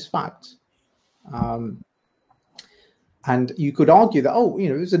 This is fact. And you could argue that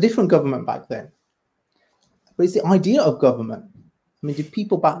it was a different government back then. But it's the idea of government. I mean, did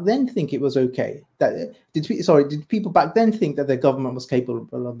people back then think it was okay? Did people back then think that their government was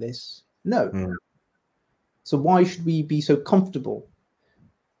capable of this? No. So why should we be so comfortable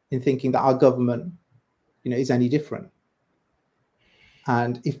in thinking that our government, is any different?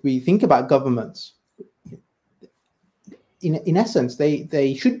 And if we think about governments, in essence,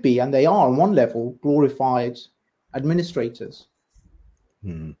 they should be, and they are on one level, glorified administrators.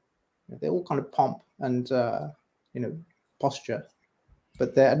 They're all kind of pomp and posture,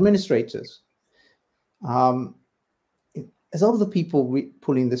 but they're administrators. As other people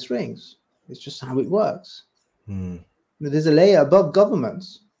pulling the strings. It's just how it works. There's a layer above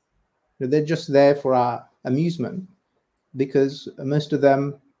governments. They're just there for our amusement, because most of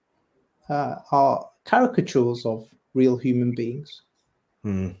them are caricatures of real human beings.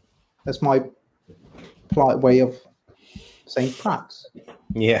 That's my polite way of saying cracks.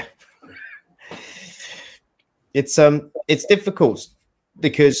 Yeah. It's difficult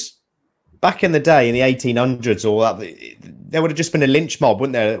because back in the day, in the 1800s, all that, there would have just been a lynch mob,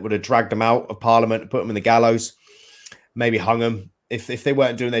 wouldn't there? That would have dragged them out of Parliament, put them in the gallows, maybe hung them if they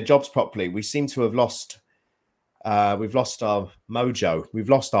weren't doing their jobs properly. We seem to have lost. We've lost our mojo. We've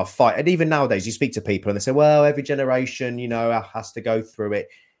lost our fight. And even nowadays, you speak to people and they say, "Well, every generation, has to go through it."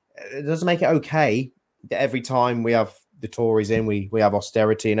 It doesn't make it okay that every time we have the Tories in, we have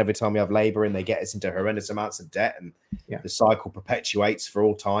austerity, and every time we have Labour in, they get us into horrendous amounts of debt, and the cycle perpetuates for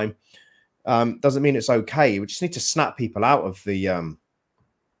all time. Doesn't mean it's okay. We just need to snap people out of the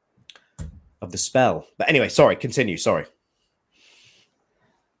spell. But anyway, sorry, continue. Sorry.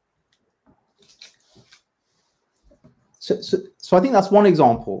 So I think that's one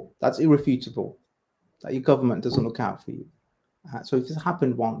example that's irrefutable, that your government doesn't look out for you. So if it's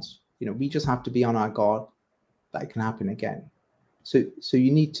happened once, we just have to be on our guard that it can happen again. So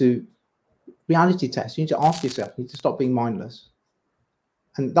you need to reality test. You need to ask yourself. You need to stop being mindless.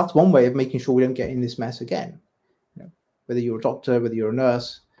 And that's one way of making sure we don't get in this mess again. Whether you're a doctor, whether you're a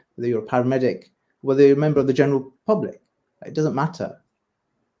nurse, whether you're a paramedic, whether you're a member of the general public, it doesn't matter.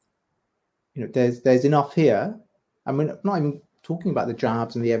 There's enough here. I mean, I'm not even talking about the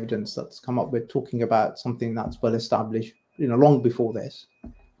jabs and the evidence that's come up. We're talking about something that's well established, long before this.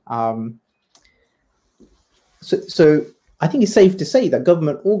 So I think it's safe to say that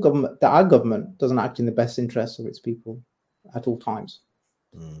our government doesn't act in the best interests of its people at all times.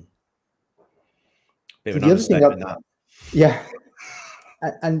 Bit of an understatement, that. Yeah.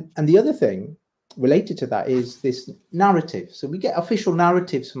 And the other thing related to that is this narrative. So we get official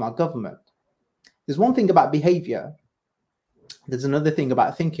narratives from our government. There's one thing about behavior. There's another thing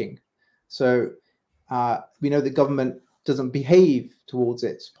about thinking. So we know the government doesn't behave towards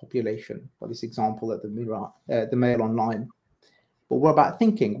its population, by this example at the Mail Online. But what about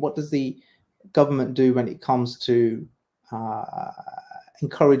thinking? What does the government do when it comes to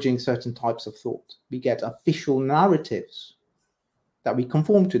encouraging certain types of thought? We get official narratives that we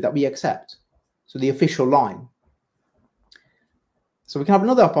conform to, that we accept. So the official line. So we can have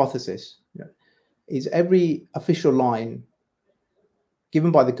another hypothesis. Is every official line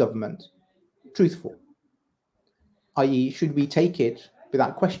given by the government truthful? I.e., should we take it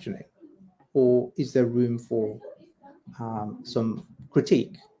without questioning? Or is there room for some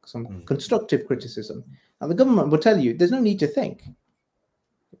critique, some constructive criticism? Now, the government will tell you there's no need to think.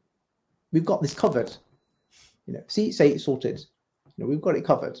 We've got this covered. Say it's sorted. We've got it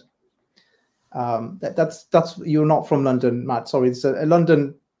covered. That's you're not from London, Matt. Sorry, it's a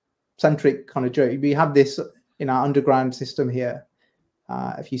London-centric kind of joke. We have this in our underground system here.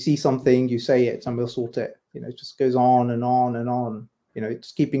 If you see something, you say it, and we'll sort it. It just goes on and on and on.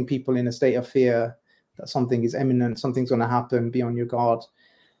 It's keeping people in a state of fear that something is imminent, something's going to happen. Be on your guard.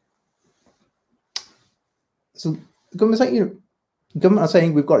 So the government are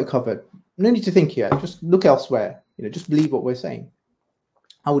saying we've got it covered. No need to think here. Just look elsewhere. Just believe what we're saying.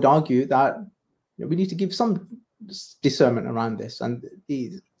 I would argue that we need to give some discernment around this. And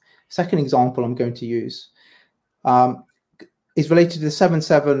the second example I'm going to use is related to the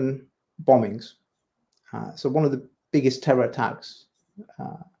 7/7 bombings. So one of the biggest terror attacks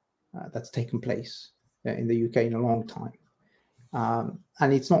that's taken place in the UK in a long time.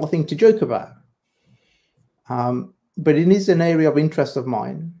 And it's not a thing to joke about. But it is an area of interest of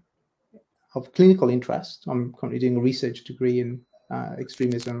mine, of clinical interest. I'm currently doing a research degree in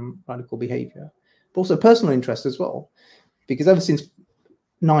extremism, radical behavior, but also personal interest as well. Because ever since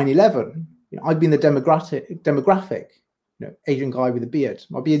 9/11, I've been the demographic, Asian guy with a beard.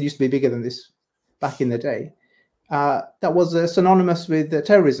 My beard used to be bigger than this back in the day. That was synonymous with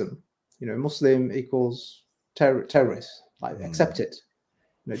terrorism. Muslim equals terrorist. Accept it.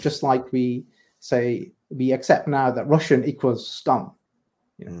 Just like we say we accept now that Russian equals scum.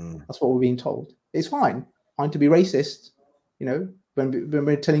 That's what we're being told. It's fine to be racist. When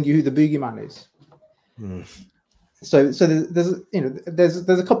we're telling you who the boogeyman is. So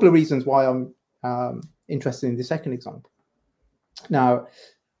there's a couple of reasons why I'm interested in the second example. Now,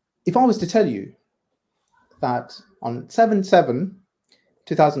 if I was to tell you that on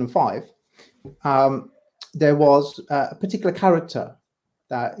 7/7/2005, there was a particular character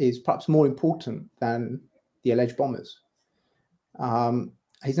that is perhaps more important than the alleged bombers.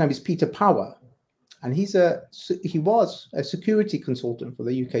 His name is Peter Power, and he was a security consultant for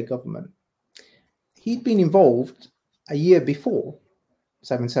the UK government. He'd been involved a year before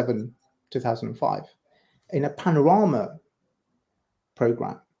 7/7/2005 in a panorama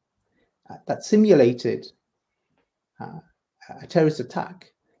program that simulated a terrorist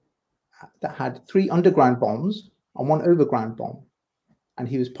attack that had 3 underground bombs and 1 overground bomb, and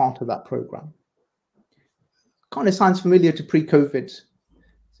he was part of that program. Kind of sounds familiar to pre-COVID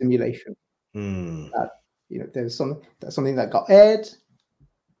simulation. That, there's something that got aired,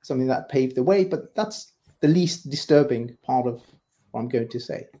 something that paved the way, but that's the least disturbing part of what I'm going to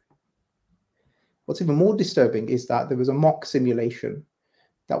say. What's even more disturbing is that there was a mock simulation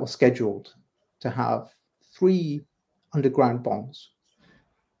that was scheduled to have 3 underground bombs,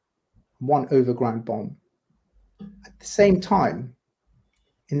 1 overground bomb at the same time,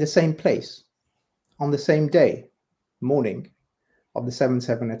 in the same place, on the same day, morning of the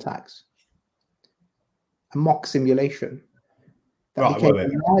 7/7 attacks. A mock simulation that became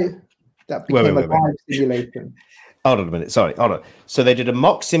a live simulation. Hold on a minute. Sorry, hold on. So they did a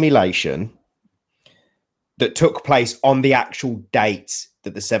mock simulation that took place on the actual date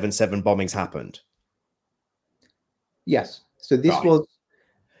that the 7/7 bombings happened. Yes. So this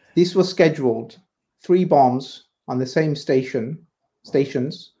was scheduled, 3 bombs on the same stations,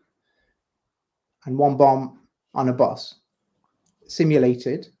 and 1 bomb on a bus,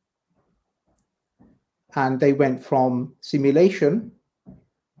 simulated, and they went from simulation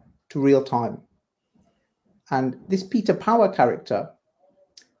to real time. And this Peter Power character,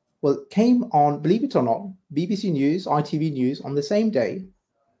 came on, believe it or not, BBC News, ITV News on the same day,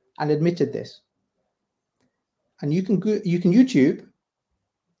 and admitted this. And you can YouTube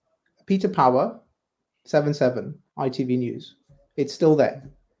Peter Power 7/7 ITV News. It's still there.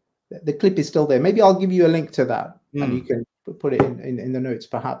 The clip is still there. Maybe I'll give you a link to that, and you can put it in the notes,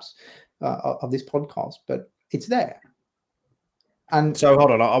 perhaps, of this podcast. But it's there. And so,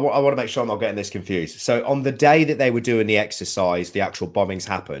 hold on. I want to make sure I'm not getting this confused. So, on the day that they were doing the exercise, the actual bombings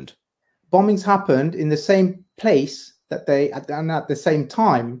happened. Bombings happened in the same place and at the same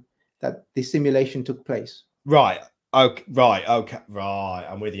time that the simulation took place. Right. Okay. Right. Okay. Right.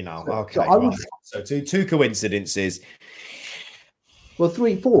 I'm with you now. Okay. So two coincidences. Well,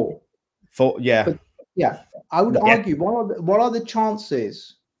 3, 4. 4. Yeah. But, yeah. I would argue, what are the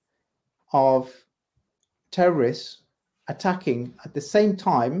chances of terrorists attacking at the same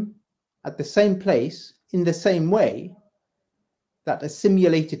time, at the same place, in the same way that a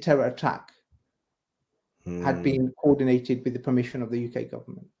simulated terror attack had been coordinated with the permission of the UK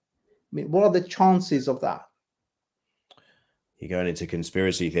government? I mean, what are the chances of that? You're going into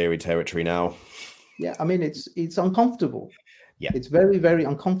conspiracy theory territory now. Yeah, I mean, it's uncomfortable. Yeah, it's very, very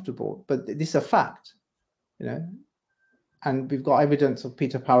uncomfortable, but this is a fact, and we've got evidence of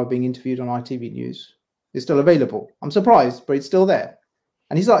Peter Power being interviewed on ITV News. It's still available. I'm surprised, but it's still there.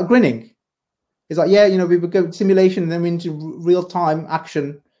 And he's like grinning. He's like, yeah, we would go simulation and then into real time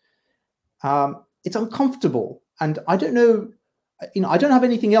action. It's uncomfortable. And I don't know, I don't have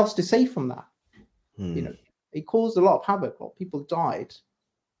anything else to say from that. It caused a lot of havoc. A lot of people died.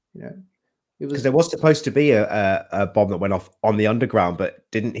 Because there was supposed to be a bomb that went off on the underground, but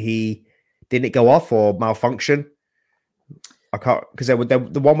didn't it go off or malfunction? I can't, because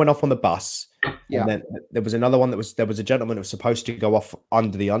the one went off on the bus. Yeah. And then there was another one there was a gentleman that was supposed to go off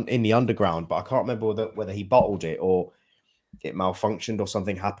in the underground, but I can't remember whether he bottled it or it malfunctioned or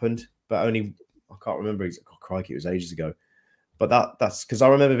something happened. But I can't remember. Crikey, it was ages ago. But that's because I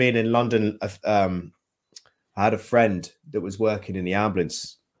remember being in London. I had a friend that was working in the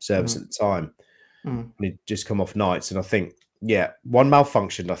ambulance service at the time, and he'd just come off nights. And I think, one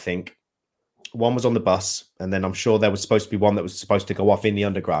malfunctioned. I think one was on the bus, and then I'm sure there was supposed to be one that was supposed to go off in the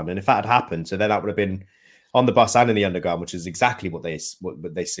underground. And if that had happened, so then that would have been on the bus and in the underground, which is exactly what they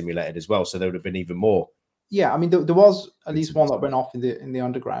simulated as well. So there would have been even more. Yeah, I mean, there was at least one that went off in the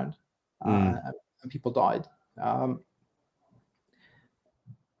underground, and people died.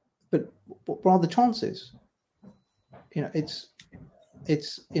 But what are the chances? It's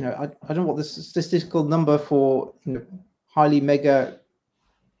I don't know what the statistical number for highly mega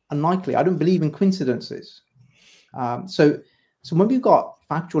unlikely. I don't believe in coincidences. So when we've got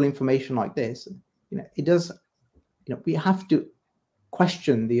factual information like this, it does, we have to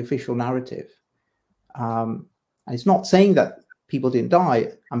question the official narrative. And it's not saying that people didn't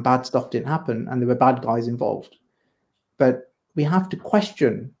die and bad stuff didn't happen and there were bad guys involved, but we have to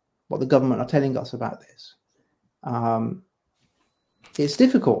question what the government are telling us about this. It's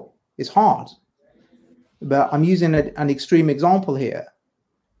difficult. It's hard. But I'm using an extreme example here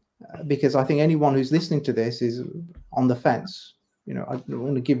because I think anyone who's listening to this is on the fence. I don't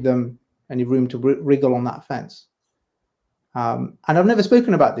want to give them any room to wriggle on that fence. And I've never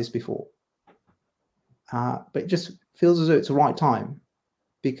spoken about this before, but it just feels as though it's the right time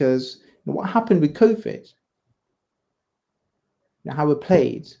because what happened with COVID, how we're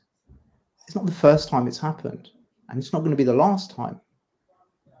played, it's not the first time it's happened, and it's not going to be the last time.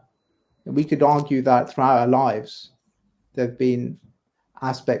 We could argue that throughout our lives, there have been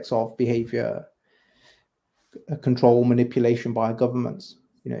aspects of behavior, control, manipulation by our governments,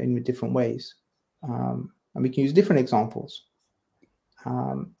 in different ways. And we can use different examples.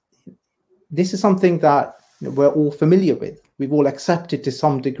 This is something that we're all familiar with. We've all accepted to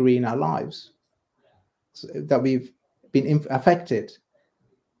some degree in our lives that we've been affected.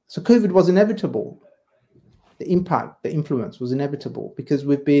 So COVID was inevitable. The impact, the influence was inevitable because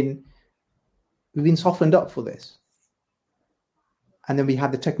we've been softened up for this. And then we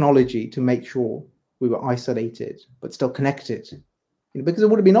had the technology to make sure we were isolated, but still connected, because it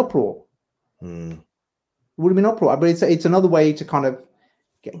would have been uproar. It would have been uproar, but it's another way to kind of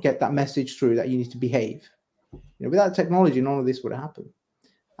get that message through that you need to behave. Without technology, none of this would have happened.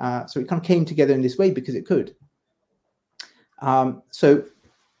 So it kind of came together in this way because it could. So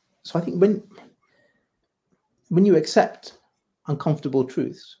I think when you accept uncomfortable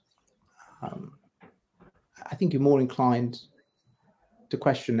truths, I think you're more inclined to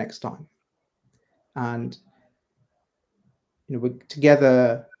question next time. And we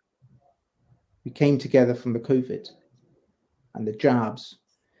came together from the COVID and the jabs,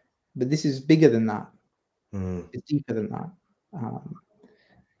 but this is bigger than that. It's deeper than that.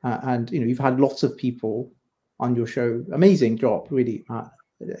 And you've had lots of people on your show. Amazing job, really,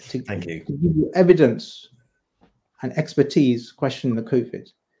 Thank you. To give you evidence and expertise questioning the COVID.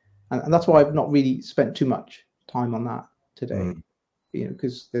 And that's why I've not really spent too much time on that today,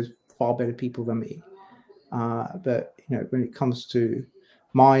 because there's far better people than me. But when it comes to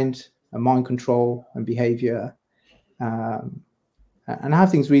mind and mind control and behavior, and how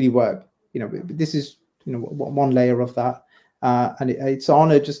things really work, this is one layer of that, and it's an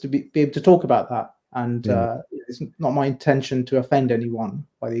honor just to be able to talk about that. And it's not my intention to offend anyone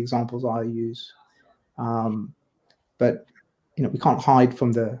by the examples I use, but we can't hide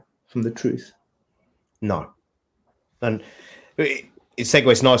from the truth. No. And it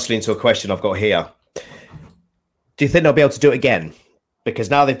segues nicely into a question I've got here. Do you think they'll be able to do it again? Because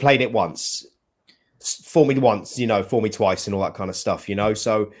now they've played it once. Fool me once, fool me twice and all that kind of stuff,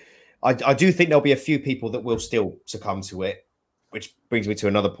 So I do think there'll be a few people that will still succumb to it, which brings me to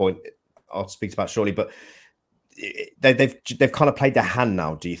another point I'll speak about shortly. But they've kind of played their hand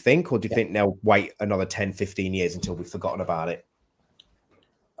now, do you think? Or do you think they'll wait another 10, 15 years until we've forgotten about it?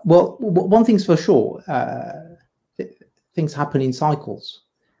 Well, one thing's for sure, things happen in cycles.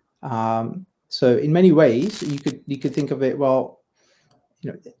 So in many ways, you could think of it, well,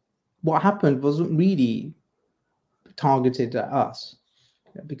 what happened wasn't really targeted at us,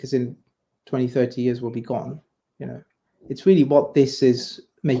 because in 20, 30 years we'll be gone. It's really what this is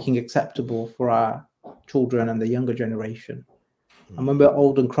making acceptable for our children and the younger generation. And when we're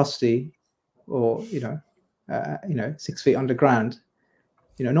old and crusty, or 6 feet underground,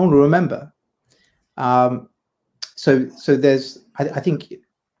 no one will remember. So there's, I think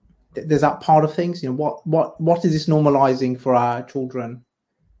there's that part of things. What is this normalizing for our children?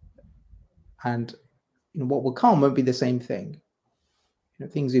 And what will come won't be the same thing.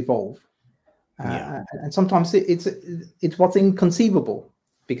 Things evolve, and sometimes it's what's inconceivable,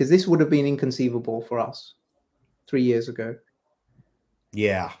 because this would have been inconceivable for us 3 years ago.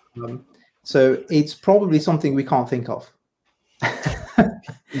 Yeah. So it's probably something we can't think of.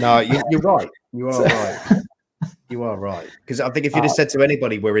 No, you're right. You are right. You are right. Because I think if you'd have said to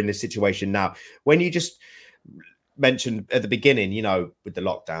anybody, we're in this situation now, when you just mentioned at the beginning, with the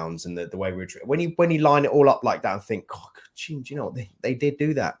lockdowns and the way when you line it all up like that and think, oh, do you know what, they did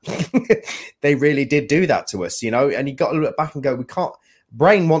do that. They really did do that to us, and you got to look back and go, we can't.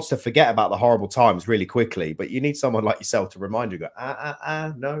 Brain wants to forget about the horrible times really quickly, but you need someone like yourself to remind you,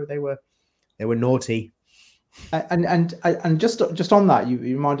 no, they were naughty. And just on that, you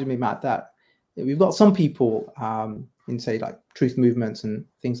reminded me, Matt, that we've got some people in, say, like truth movements and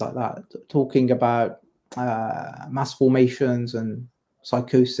things like that, talking about mass formations and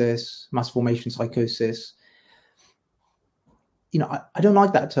psychosis, mass formation psychosis. I don't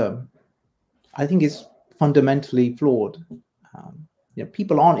like that term. I think it's fundamentally flawed.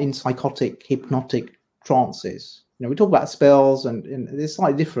 People aren't in psychotic, hypnotic trances. We talk about spells, and it's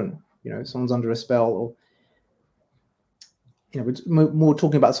slightly different. If someone's under a spell, we're more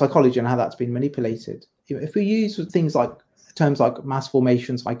talking about psychology and how that's been manipulated. If we use things like terms like mass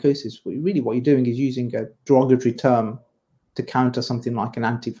formation psychosis, really what you're doing is using a derogatory term to counter something like an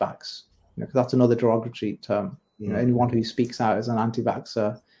anti-vax, because that's another derogatory term. Anyone who speaks out as an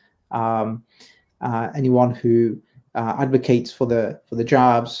anti-vaxxer, anyone who advocates for the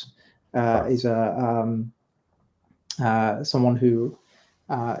jabs is someone who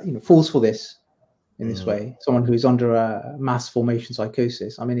falls for this in this way. Someone who's under a mass formation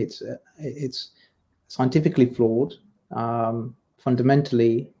psychosis. I mean, it's scientifically flawed.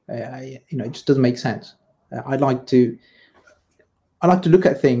 Fundamentally, it just doesn't make sense. I like to look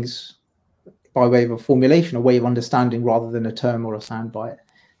at things by way of a formulation, a way of understanding, rather than a term or a soundbite.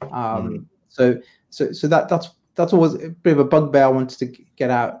 So that's always a bit of a bugbear I wanted to get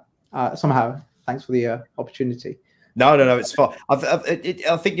out somehow. Thanks for the opportunity. No, it's fine.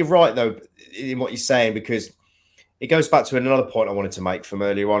 I think you're right though in what you're saying, because it goes back to another point I wanted to make from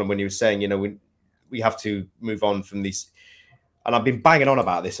earlier on when you were saying, we have to move on from these. And I've been banging on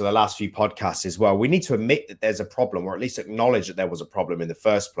about this in the last few podcasts as well. We need to admit that there's a problem, or at least acknowledge that there was a problem in the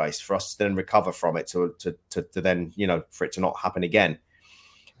first place, for us to then recover from it, to then, for it to not happen again.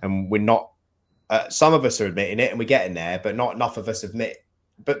 And we're not, some of us are admitting it and we're getting there, but not enough of us admit,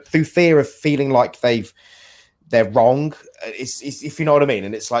 but through fear of feeling like they're wrong. It's if you know what I mean.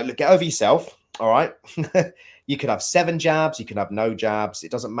 And it's like, look, get over yourself. All right. You could have 7 jabs. You can have no jabs.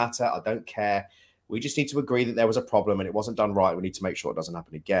 It doesn't matter. I don't care. We just need to agree that there was a problem and it wasn't done right. We need to make sure it doesn't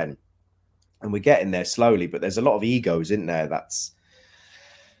happen again. And we're getting there slowly, but there's a lot of egos in there that's,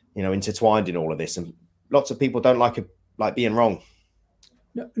 intertwined in all of this. And lots of people don't like being wrong.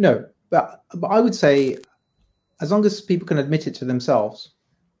 No, but I would say, as long as people can admit it to themselves,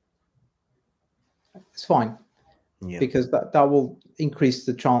 it's fine. Yeah. Because that will increase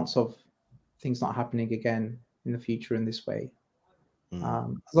the chance of things not happening again in the future in this way.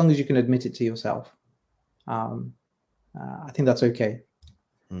 As long as you can admit it to yourself. I think that's okay.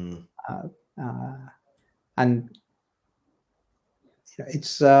 And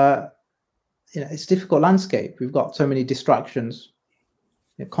it's it's a difficult landscape. We've got so many distractions,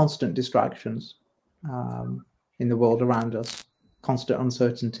 constant distractions in the world around us, constant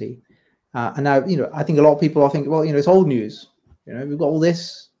uncertainty. And now, I think a lot of people are thinking, well, it's old news. We've got all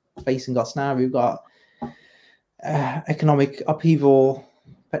this facing us now. We've got economic upheaval,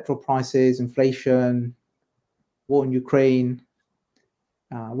 petrol prices, inflation, war in Ukraine,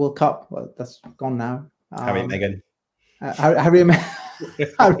 World Cup. Well, that's gone now. Harry and Meghan. Harry and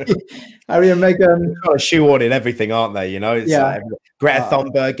Meghan. Kind of shoehorn in everything, aren't they? It's like Greta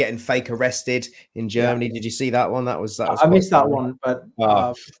Thunberg getting fake arrested in Germany. Yeah. Did you see that one? That was I missed that one, but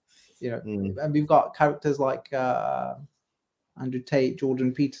and we've got characters like Andrew Tate,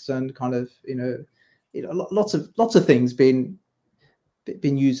 Jordan Peterson, kind of lots of things being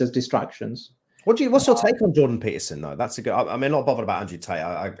used as distractions. What's your take on Jordan Peterson though? That's a good. I'm not bothered about Andrew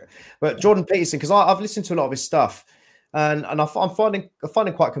Tate, but Jordan Peterson, because I've listened to a lot of his stuff, and I'm finding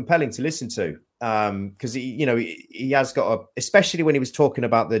quite compelling to listen to, because he has got especially when he was talking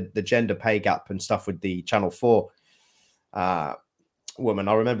about the gender pay gap and stuff with the Channel 4 woman.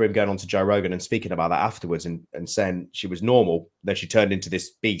 I remember him going on to Joe Rogan and speaking about that afterwards and saying she was normal, then she turned into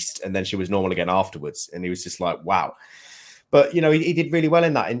this beast, and then she was normal again afterwards, and he was just like, wow. But he did really well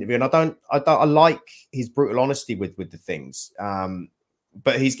in that interview, and I like his brutal honesty with the things.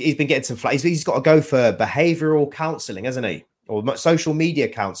 But he's been getting some flack. He's got to go for behavioural counselling, hasn't he, or social media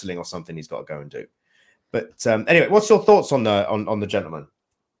counselling or something? He's got to go and do. But anyway, what's your thoughts on the gentleman?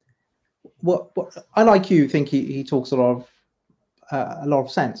 What I like you think he talks a lot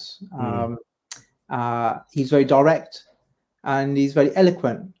of sense. He's very direct, and he's very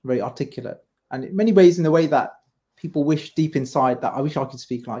eloquent, very articulate, and in many ways in the way that people wish deep inside that I wish I could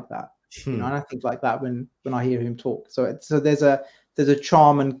speak like that. And I think like that when I hear him talk. So there's a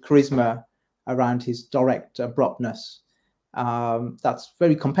charm and charisma around his direct abruptness that's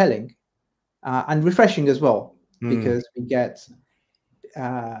very compelling and refreshing as well, because we get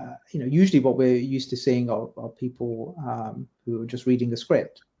usually what we're used to seeing are people who are just reading a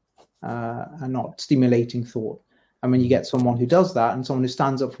script and not stimulating thought. And when you get someone who does that, and someone who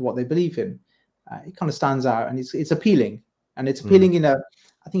stands up for what they believe in, it kind of stands out, and it's appealing, and it's appealing in a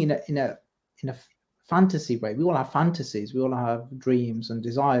fantasy way. We all have fantasies, we all have dreams and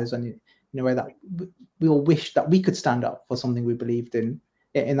desires, and in a way that we all wish that we could stand up for something we believed in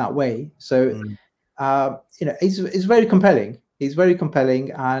that way. So it's very compelling. He's very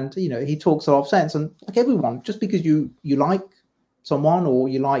compelling, and he talks a lot of sense. And like everyone, just because you like someone or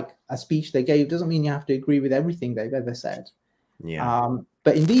you like a speech they gave doesn't mean you have to agree with everything they've ever said.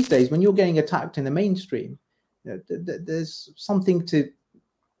 But in these days, when you're getting attacked in the mainstream, there's something to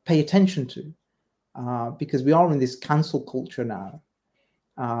pay attention to, because we are in this cancel culture now,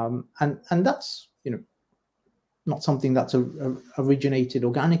 and that's not something that's originated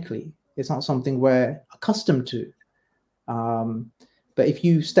organically. It's not something we're accustomed to. But if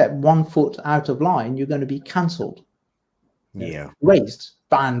you step 1 foot out of line, you're going to be cancelled, raised,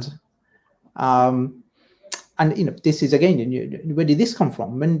 banned. And this is again, where did this come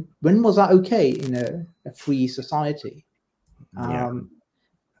from? When was that okay in a free society?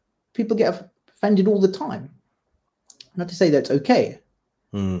 People get offended all the time. Not to say that's okay,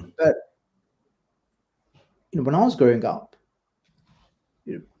 but when I was growing up,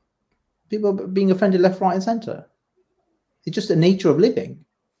 people were being offended left, right, and center. It's just the nature of living,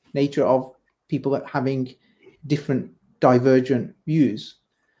 nature of people having different divergent views.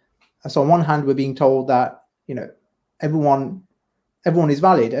 So on one hand, we're being told that everyone is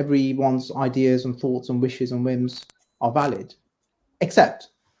valid, everyone's ideas and thoughts and wishes and whims are valid, except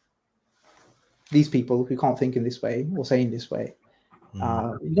these people who can't think in this way or say in this way. You're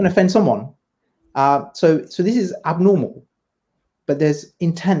going to offend someone. So this is abnormal, but there's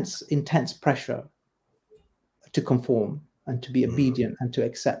intense pressure to conform and to be obedient and to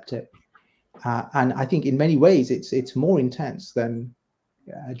accept it. And I think in many ways it's more intense than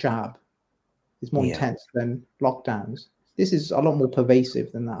a jab. It's more intense than lockdowns. This is a lot more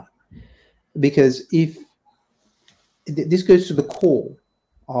pervasive than that, because if this goes to the core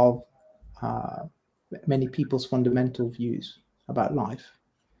of many people's fundamental views about life.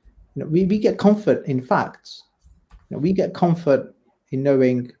 We get comfort in facts. We get comfort in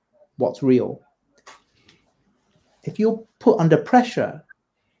knowing what's real. If you're put under pressure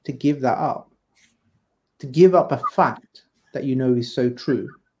to give that up, to give up a fact that is so true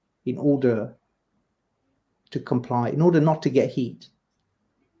in order to comply, in order not to get heat,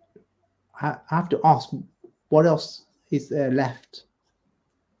 I have to ask, what else is there left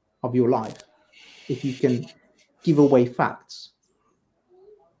of your life if you can give away facts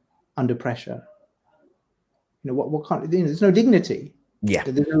under pressure? What kind of, there's no dignity.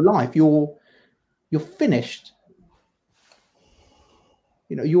 There's no life. You're finished.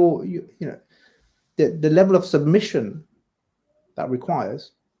 The level of submission that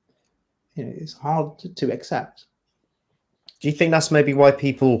requires, it's hard to accept. Do you think that's maybe why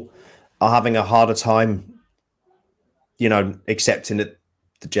people are having a harder time, accepting that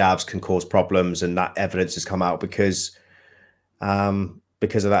the jabs can cause problems and that evidence has come out because of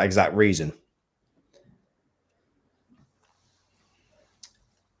that exact reason?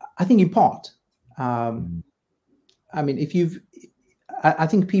 I think in part. I mean, I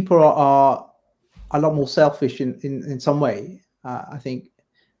think people are a lot more selfish in some way. I think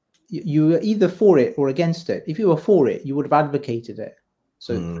you are either for it or against it. If you were for it, you would have advocated it.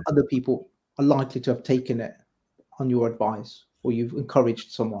 So other people are likely to have taken it on your advice, or you've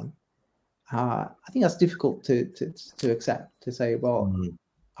encouraged someone. I think that's difficult to accept, to say, well,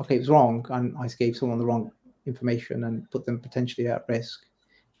 okay, it was wrong, and I gave someone the wrong information and put them potentially at risk.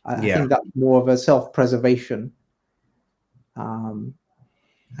 I think that's more of a self-preservation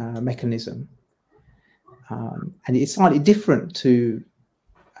mechanism. And it's slightly different to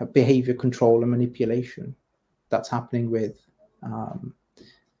behavior control and manipulation that's happening with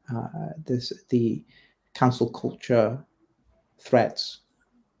the cancel culture threats.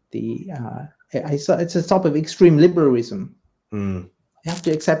 It's a type of extreme liberalism. You have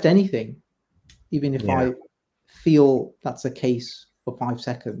to accept anything, even if I feel that's the case for 5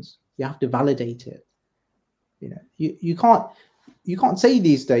 seconds. You have to validate it. You can't say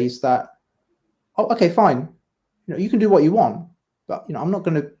these days that, oh, okay, fine, you can do what you want, but I'm not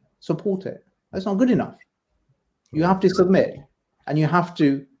going to support it. That's not good enough. You have to submit, and you have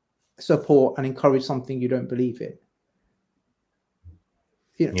to support and encourage something you don't believe in.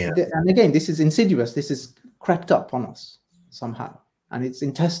 And again, this is insidious. This is crept up on us somehow, and it's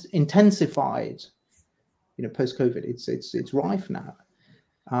intensified. Post-COVID, it's rife now,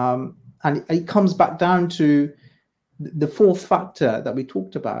 and it comes back down to the fourth factor that we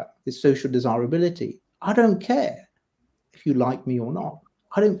talked about, is social desirability. I don't care if you like me or not.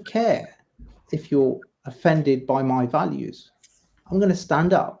 I don't care if you're offended by my values. I'm going to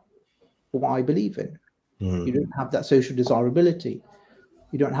stand up for what I believe in. You don't have that social desirability.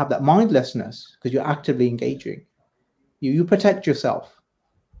 You don't have that mindlessness because you're actively engaging. You protect yourself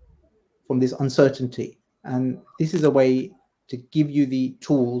from this uncertainty. And this is a way to give you the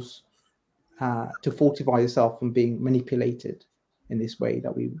tools to fortify yourself from being manipulated in this way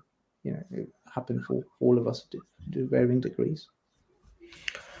that we, it happen for all of us to varying degrees.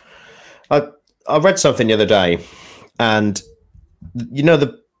 I read something the other day, and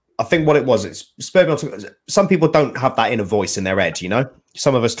I think what it was, it's spurred me on to, some people don't have that inner voice in their head, you know?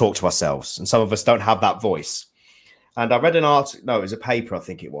 Some of us talk to ourselves and some of us don't have that voice. And I read an article, no, it was a paper, I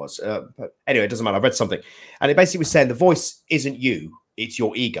think it was. But anyway, it doesn't matter. I read something. And it basically was saying the voice isn't you, it's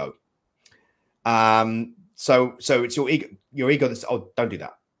your ego. So it's your ego that's, oh, don't do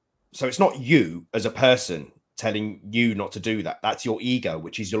that. So it's not you as a person telling you not to do that. That's your ego,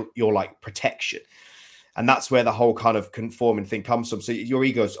 which is your like protection. And that's where the whole kind of conforming thing comes from. So your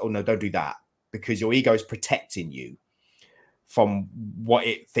ego's, oh no, don't do that, because your ego is protecting you from what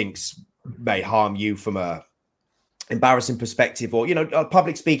it thinks may harm you from a embarrassing perspective, or, you know,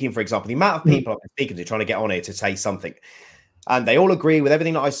 public speaking, for example. The amount of people I've been speaking to trying to get on here to say something, and they all agree with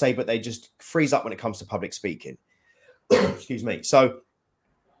everything that I say, but they just freeze up when it comes to public speaking. Excuse me. So,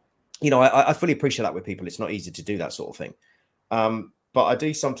 you know, I fully appreciate that with people. It's not easy to do that sort of thing. But I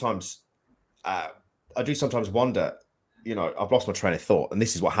do sometimes wonder, you know, I've lost my train of thought, and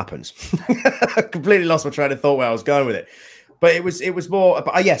this is what happens. I completely lost my train of thought where I was going with it. But it was more,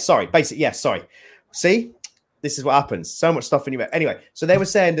 but sorry. See, this is what happens. So much stuff in your head. Anyway, so they were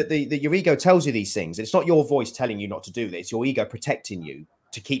saying that your ego tells you these things. It's not your voice telling you not to do this. It's your ego protecting you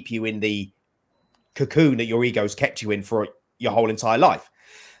to keep you in the cocoon that your ego's kept you in for your whole entire life.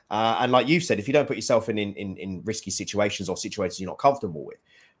 And like you said, if you don't put yourself in risky situations or situations you're not comfortable with,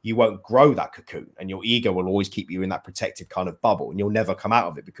 you won't grow that cocoon, and your ego will always keep you in that protected kind of bubble, and you'll never come out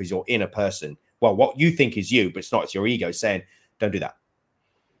of it because you're in a person. Well, what you think is you, but it's not. It's your ego saying, "Don't do that."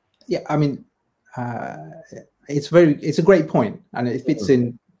 Yeah, I mean, it's a great point, and it fits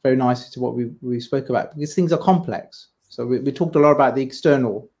in very nicely to what we spoke about, because things are complex. So we talked a lot about the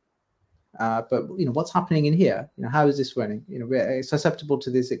external, but you know, what's happening in here? You know, how is this running? You know, we're susceptible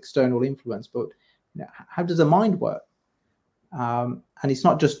to this external influence, but you know, how does the mind work? And it's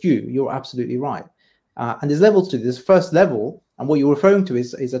not just you. You're absolutely right. And there's levels to this. First level, and what you're referring to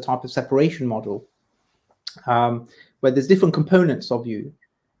is a type of separation model, where there's different components of you.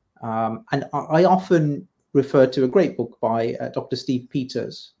 And I often refer to a great book by Dr. Steve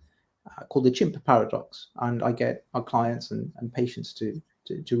Peters called The Chimp Paradox, and I get my clients and patients to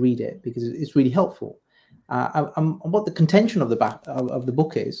read it because it's really helpful. And what the contention of the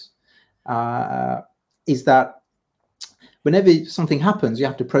book is that whenever something happens, you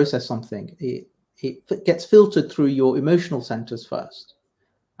have to process something. It gets filtered through your emotional centers first.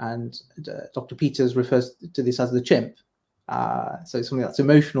 And Dr. Peters refers to this as the chimp. So it's something that's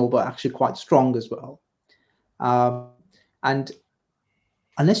emotional, but actually quite strong as well. And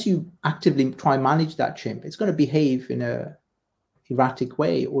unless you actively try and manage that chimp, it's going to behave in a erratic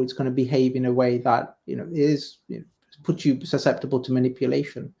way, or it's going to behave in a way that, you know, puts you susceptible to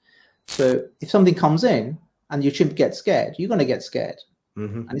manipulation. So if something comes in and your chimp gets scared, you're going to get scared.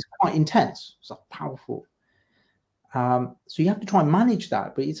 And it's quite intense. It's powerful. So you have to try and manage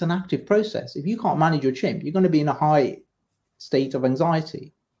that, but it's an active process. If you can't manage your chimp, you're going to be in a high state of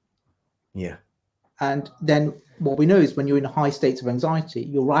anxiety. Yeah. And then what we know is when you're in a high state of anxiety,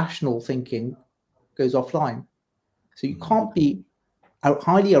 your rational thinking goes offline. So you can't be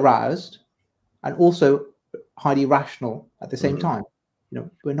highly aroused and also highly rational at the same time. You know,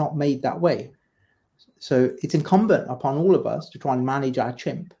 we're not made that way. So it's incumbent upon all of us to try and manage our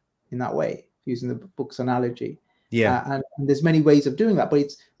chimp in that way, using the book's analogy. Yeah. And there's many ways of doing that, but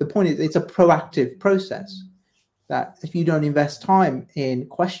the point is it's a proactive process, that if you don't invest time in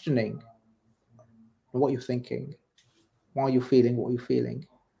questioning what you're thinking, why you're feeling what you're feeling,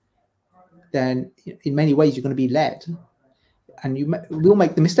 then in many ways you're going to be led. And we'll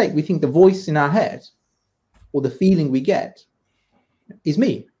make the mistake. We think the voice in our head or the feeling we get is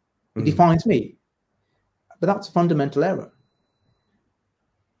me. It defines me. But that's a fundamental error.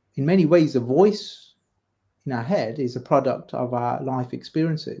 In many ways, the voice in our head is a product of our life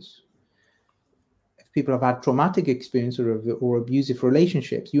experiences. If people have had traumatic experience or abusive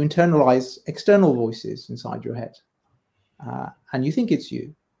relationships, you internalize external voices inside your head, and you think it's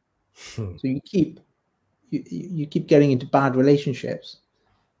you. So you keep getting into bad relationships,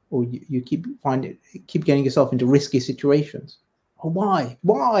 or you keep getting yourself into risky situations. Oh, why?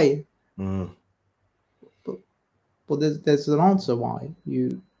 But there's an answer why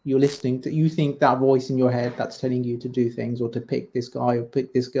you're listening to. You think that voice in your head that's telling you to do things or to pick this guy or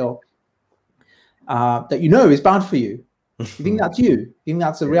pick this girl that you know is bad for you. You think that's you. You think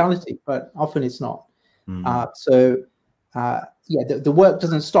that's the reality, but often it's not. The work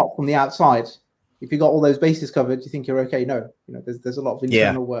doesn't stop from the outside. If you got all those bases covered, you think you're okay. No, you know, there's a lot of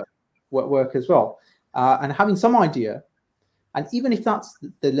internal work as well. And having some idea, and even if that's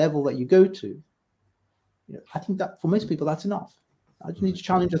the level that you go to, you know, I think that for most people that's enough. I just need to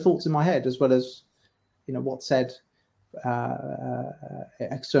challenge the thoughts in my head as well as, you know, what's said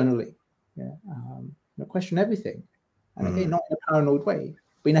externally. Yeah, question everything, and again, not in a paranoid way,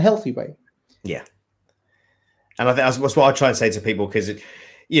 but in a healthy way. Yeah, and I think that's what I try and say to people, because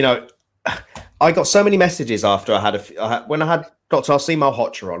I got so many messages after when I had Dr. Arsene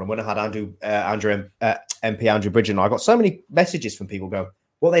Malhotra on, and when I had MP Andrew Bridgen, I got so many messages from people going,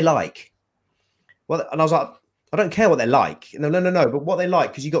 what they like. Well, and I was like, I don't care what they like. No, but what they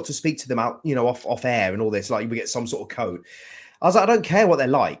like, because you got to speak to them out, off air and all this, like we get some sort of code. I was like, I don't care what they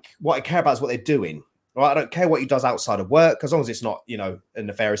like. What I care about is what they're doing. Right? I don't care what he does outside of work, as long as it's not,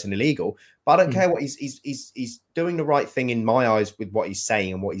 nefarious and illegal. But I don't care what he's doing the right thing in my eyes with what he's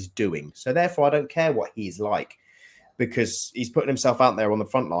saying and what he's doing. So therefore, I don't care what he's like, because he's putting himself out there on the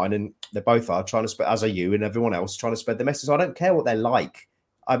front line, and they both are trying to spread, as are you and everyone else, trying to spread the message. So I don't care what they're like.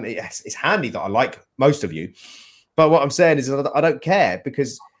 I mean, it's handy that I like most of you, but what I'm saying is I don't care,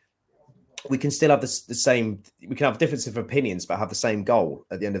 because we can still have the same. We can have differences of opinions, but have the same goal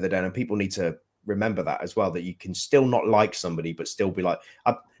at the end of the day. And people need to remember that as well, that you can still not like somebody, but still be like.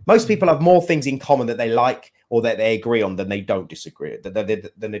 Most people have more things in common that they like or that they agree on than they don't disagree than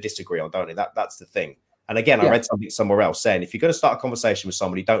they disagree on, don't they? That's the thing. And again, I read something somewhere else saying, if you're going to start a conversation with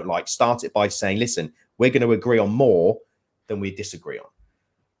somebody you don't like, start it by saying, listen, we're going to agree on more than we disagree on.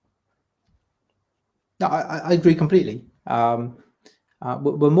 No, I agree completely. We're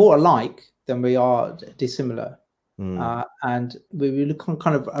more alike than we are dissimilar. And we look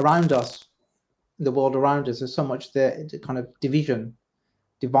kind of around us, the world around us, there's so much the kind of division,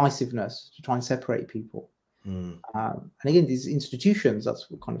 divisiveness to try and separate people. And again, these institutions,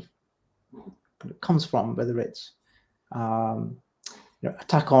 that's what kind of comes from, whether it's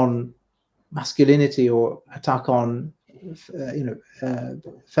attack on masculinity, or attack on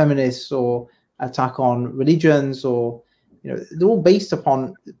feminists, or attack on religions, or they're all based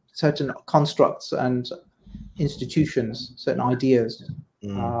upon certain constructs and institutions, certain ideas.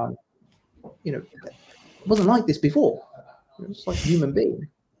 It wasn't like this before. It was like a human being,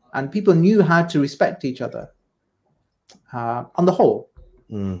 and people knew how to respect each other. On the whole,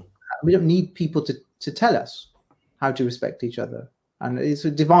 we don't need people to tell us how to respect each other, and it's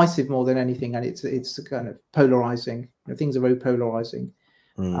divisive more than anything, and it's kind of polarizing. Things are very polarizing.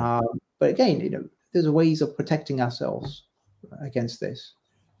 But again, there's ways of protecting ourselves against this,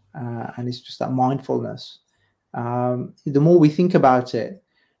 and it's just that mindfulness. The more we think about it,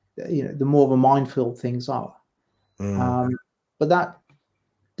 the more of a minefield things are. But that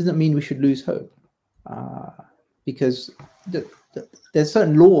doesn't mean we should lose hope, because there's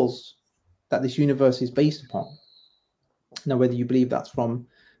certain laws that this universe is based upon. Now, whether you believe that's from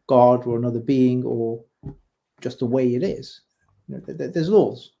God or another being, or just the way it is, there's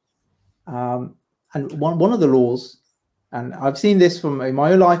laws. And one of the laws, and I've seen this from in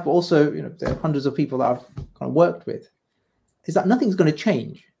my own life, but also there are hundreds of people that I've kind of worked with, is that nothing's going to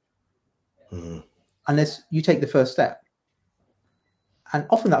change unless you take the first step. And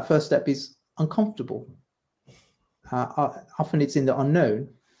often that first step is uncomfortable. Often it's in the unknown.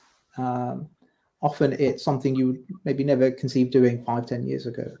 Often it's something you would maybe never conceive doing 5-10 years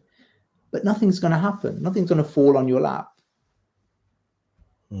ago. But nothing's going to happen. Nothing's going to fall on your lap.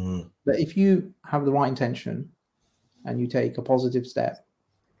 But if you have the right intention and you take a positive step,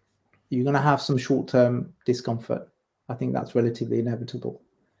 you're going to have some short-term discomfort. I think that's relatively inevitable.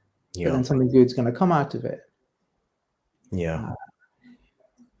 Yeah. But then something good's going to come out of it. Yeah.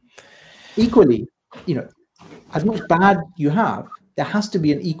 Equally, as much bad you have, there has to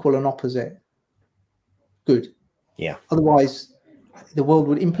be an equal and opposite good. Yeah. Otherwise, the world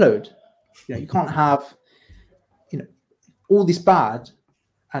would implode. You can't have, all this bad,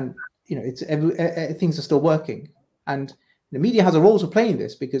 and things are still working. And the media has a role to play in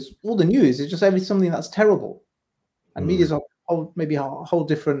this, because all the news is just something that's terrible, and media's maybe a whole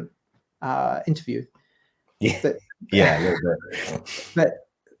different interview. Yeah. But, yeah.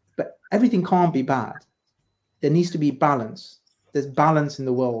 But everything can't be bad. There needs to be balance. There's balance in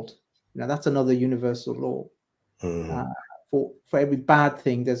the world. That's another universal law. For every bad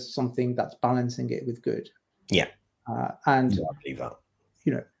thing, there's something that's balancing it with good. Yeah. And I believe that.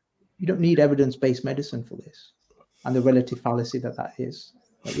 You don't need evidence-based medicine for this, and the relative fallacy that is.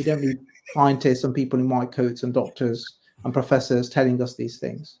 We don't need scientists and people in white coats and doctors and professors telling us these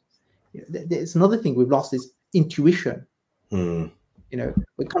things. It's another thing we've lost, is intuition. We're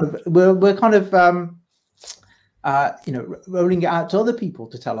kind of rolling it out to other people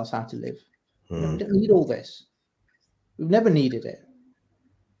to tell us how to live. We don't need all this. We've never needed it.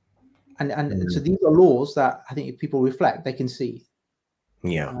 And so these are laws that I think if people reflect, they can see.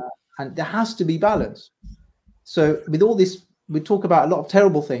 Yeah. And there has to be balance. So with all this, we talk about a lot of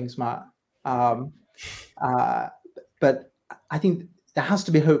terrible things, Matt. but I think there has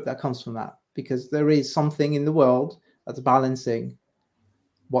to be hope that comes from that, because there is something in the world that's balancing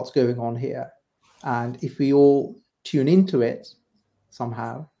what's going on here. And if we all tune into it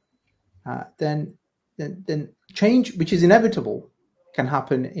somehow, then change, which is inevitable, can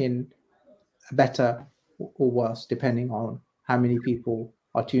happen in a better or worse, depending on how many people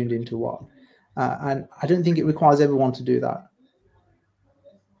are tuned into what. And I don't think it requires everyone to do that.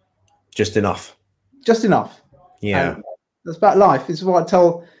 Just enough. Just enough. Yeah. And that's about life. It's what I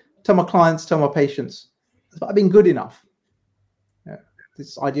tell my clients, tell my patients. It's about being good enough. Yeah.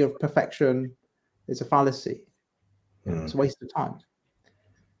 This idea of perfection is a fallacy. It's a waste of time.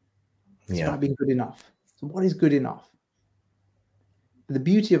 It's about being good enough. So what is good enough? The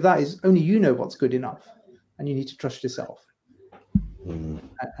beauty of that is only you know what's good enough, and you need to trust yourself. And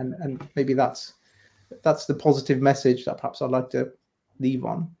maybe that's the positive message that perhaps I'd like to leave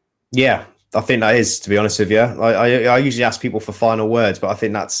on. Yeah, I think that is, to be honest with you. I usually ask people for final words, but I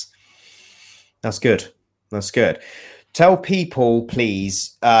think that's good. That's good. Tell people,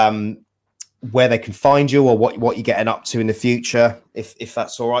 please, where they can find you, or what you're getting up to in the future, if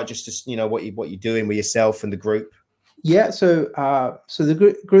that's all right. Just to, what you're doing with yourself and the group. Yeah. So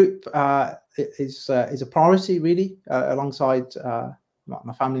the group is a priority, really, alongside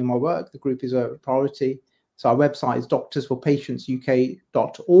my family and my work. The group is a priority. So our website is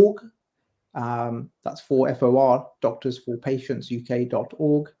doctorsforpatientsuk.org. That's FOR,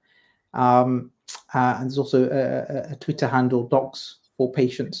 doctorsforpatientsuk.org. And there's also a Twitter handle, Docs for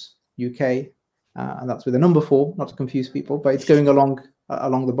Patients UK, and that's with a number 4, not to confuse people, but it's going along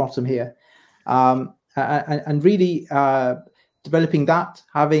the bottom here. And really developing that,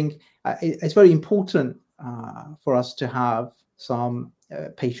 it's very important for us to have some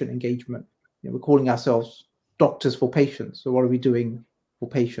patient engagement. We're calling ourselves Doctors for Patients. So what are we doing for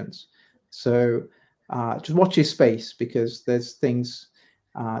patients? So just watch your space, because there's things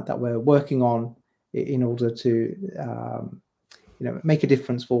that we're working on in order to make a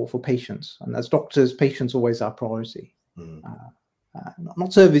difference for patients. And as doctors, patients always our priority,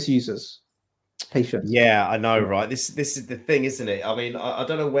 not service users. Patients. Yeah, I know, right? This is the thing, isn't it? I mean, I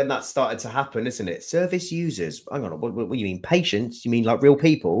don't know when that started to happen, isn't it? Service users. Hang on, what do you mean? Patients? You mean like real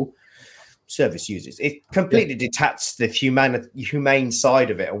people? Service users. It completely detached the humane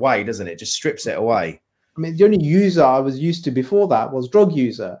side of it away, doesn't it? Just strips it away. I mean, the only user I was used to before that was drug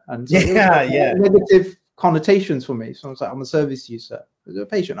user, and so negative connotations for me. So I was like, I'm a service user, a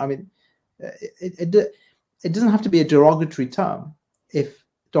patient. I mean, it doesn't have to be a derogatory term if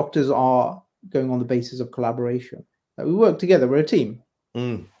doctors are going on the basis of collaboration. Like, we work together. We're a team.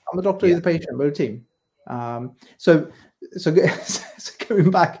 I'm a doctor, he's a patient. We're a team. So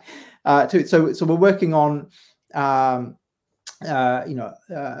going back to it. So we're working on a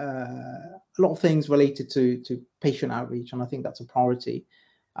lot of things related to patient outreach, and I think that's a priority.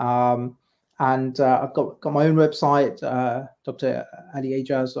 And I've got my own website,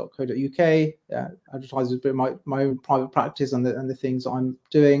 draliajaz.co.uk. Advertises a bit my own private practice and the things I'm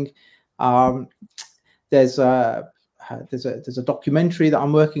doing. There's a documentary that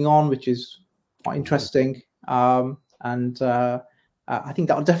I'm working on, which is quite interesting, and I think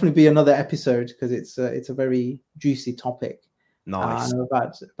that'll definitely be another episode, because it's a very juicy topic. Nice. And I'm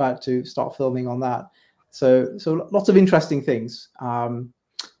about to start filming on that. So lots of interesting things.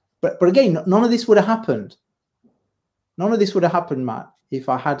 But again, none of this would have happened. None of this would have happened, Matt, if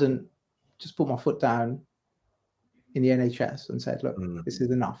I hadn't just put my foot down in the NHS and said, look, this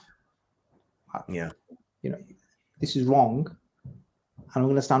is enough. This is wrong, and I'm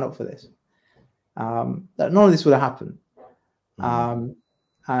going to stand up for this. None of this would have happened. And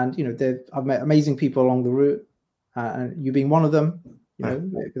I've met amazing people along the route, and you being one of them,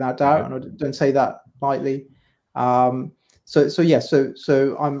 without doubt, and I don't say that lightly. So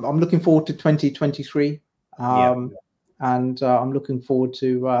I'm looking forward to 2023, and I'm looking forward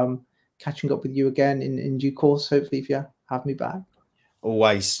to catching up with you again in due course. Hopefully, if you have me back.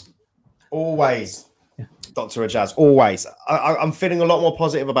 Always. Dr. Ajaz, always. I'm feeling a lot more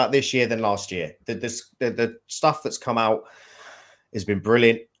positive about this year than last year. The stuff that's come out has been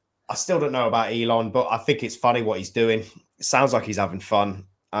brilliant. I still don't know about Elon, but I think it's funny what he's doing. It sounds like he's having fun.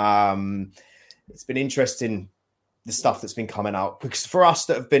 It's been interesting, the stuff that's been coming out, because for us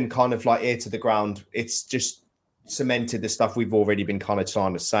that have been kind of like ear to the ground, it's just cemented the stuff we've already been kind of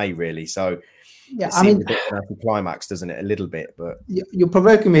trying to say, really. So it seems a bit of a climax, doesn't it? A little bit, but you're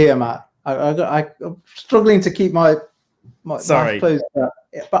provoking me here, Matt. I'm struggling to keep my mouth closed.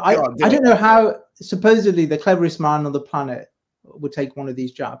 But I don't know how supposedly the cleverest man on the planet would take one of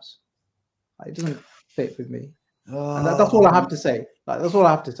these jabs. It doesn't fit with me. And that's all I have to say. That's all I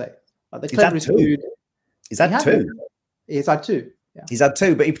have to say. The cleverest dude. He's had two. He's had two. Yeah. He's had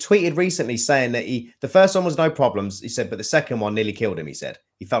two, but he tweeted recently saying that the first one was no problems. He said, but the second one nearly killed him. He said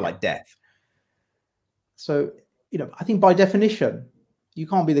he felt like death. So, I think by definition, you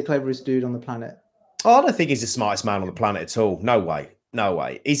can't be the cleverest dude on the planet. Oh, I don't think he's the smartest man on the planet at all. No way. No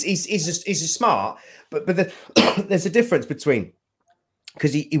way. He's just smart, but there's a difference between,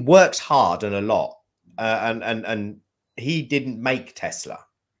 because he works hard and a lot, and he didn't make Tesla.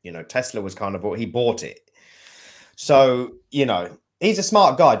 Tesla was kind of what he bought it. So he's a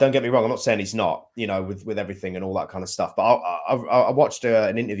smart guy. Don't get me wrong. I'm not saying he's not. With everything and all that kind of stuff. But I watched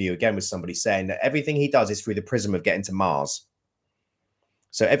an interview again with somebody saying that everything he does is through the prism of getting to Mars.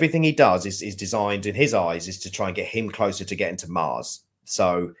 So everything he does is designed in his eyes is to try and get him closer to getting to Mars.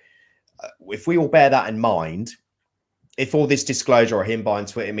 So if we all bear that in mind, if all this disclosure or him buying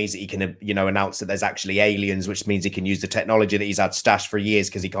Twitter means that he can, announce that there's actually aliens, which means he can use the technology that he's had stashed for years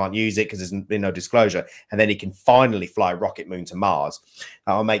because he can't use it because there's been no disclosure, and then he can finally fly a rocket moon to Mars,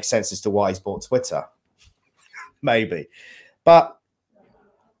 that will make sense as to why he's bought Twitter. Maybe. But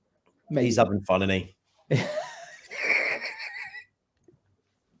he's having fun, isn't he?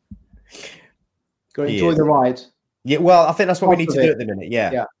 Go enjoy the ride. Yeah, well, I think that's what we need to do at the minute. Yeah.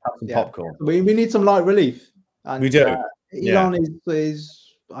 Have some popcorn. We need some light relief. And, we do. Elon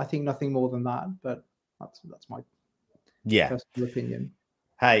is, I think, nothing more than that. But that's my personal opinion.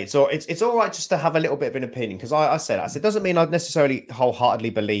 Hey, so it's all right just to have a little bit of an opinion, because I said it doesn't mean I'd necessarily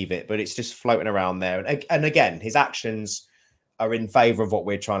wholeheartedly believe it, but it's just floating around there. And again, his actions are in favor of what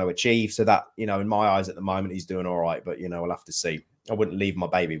we're trying to achieve. So that, in my eyes at the moment, he's doing all right. But, we'll have to see. I wouldn't leave my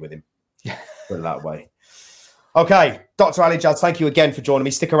baby with him. Put it that way. Okay, Dr. Ali Ajaz, thank you again for joining me.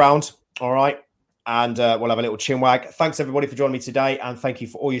 Stick around, all right? And we'll have a little chin wag. Thanks, everybody, for joining me today. And thank you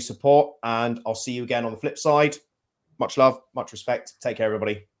for all your support. And I'll see you again on the flip side. Much love, much respect. Take care,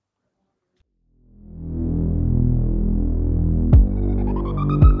 everybody.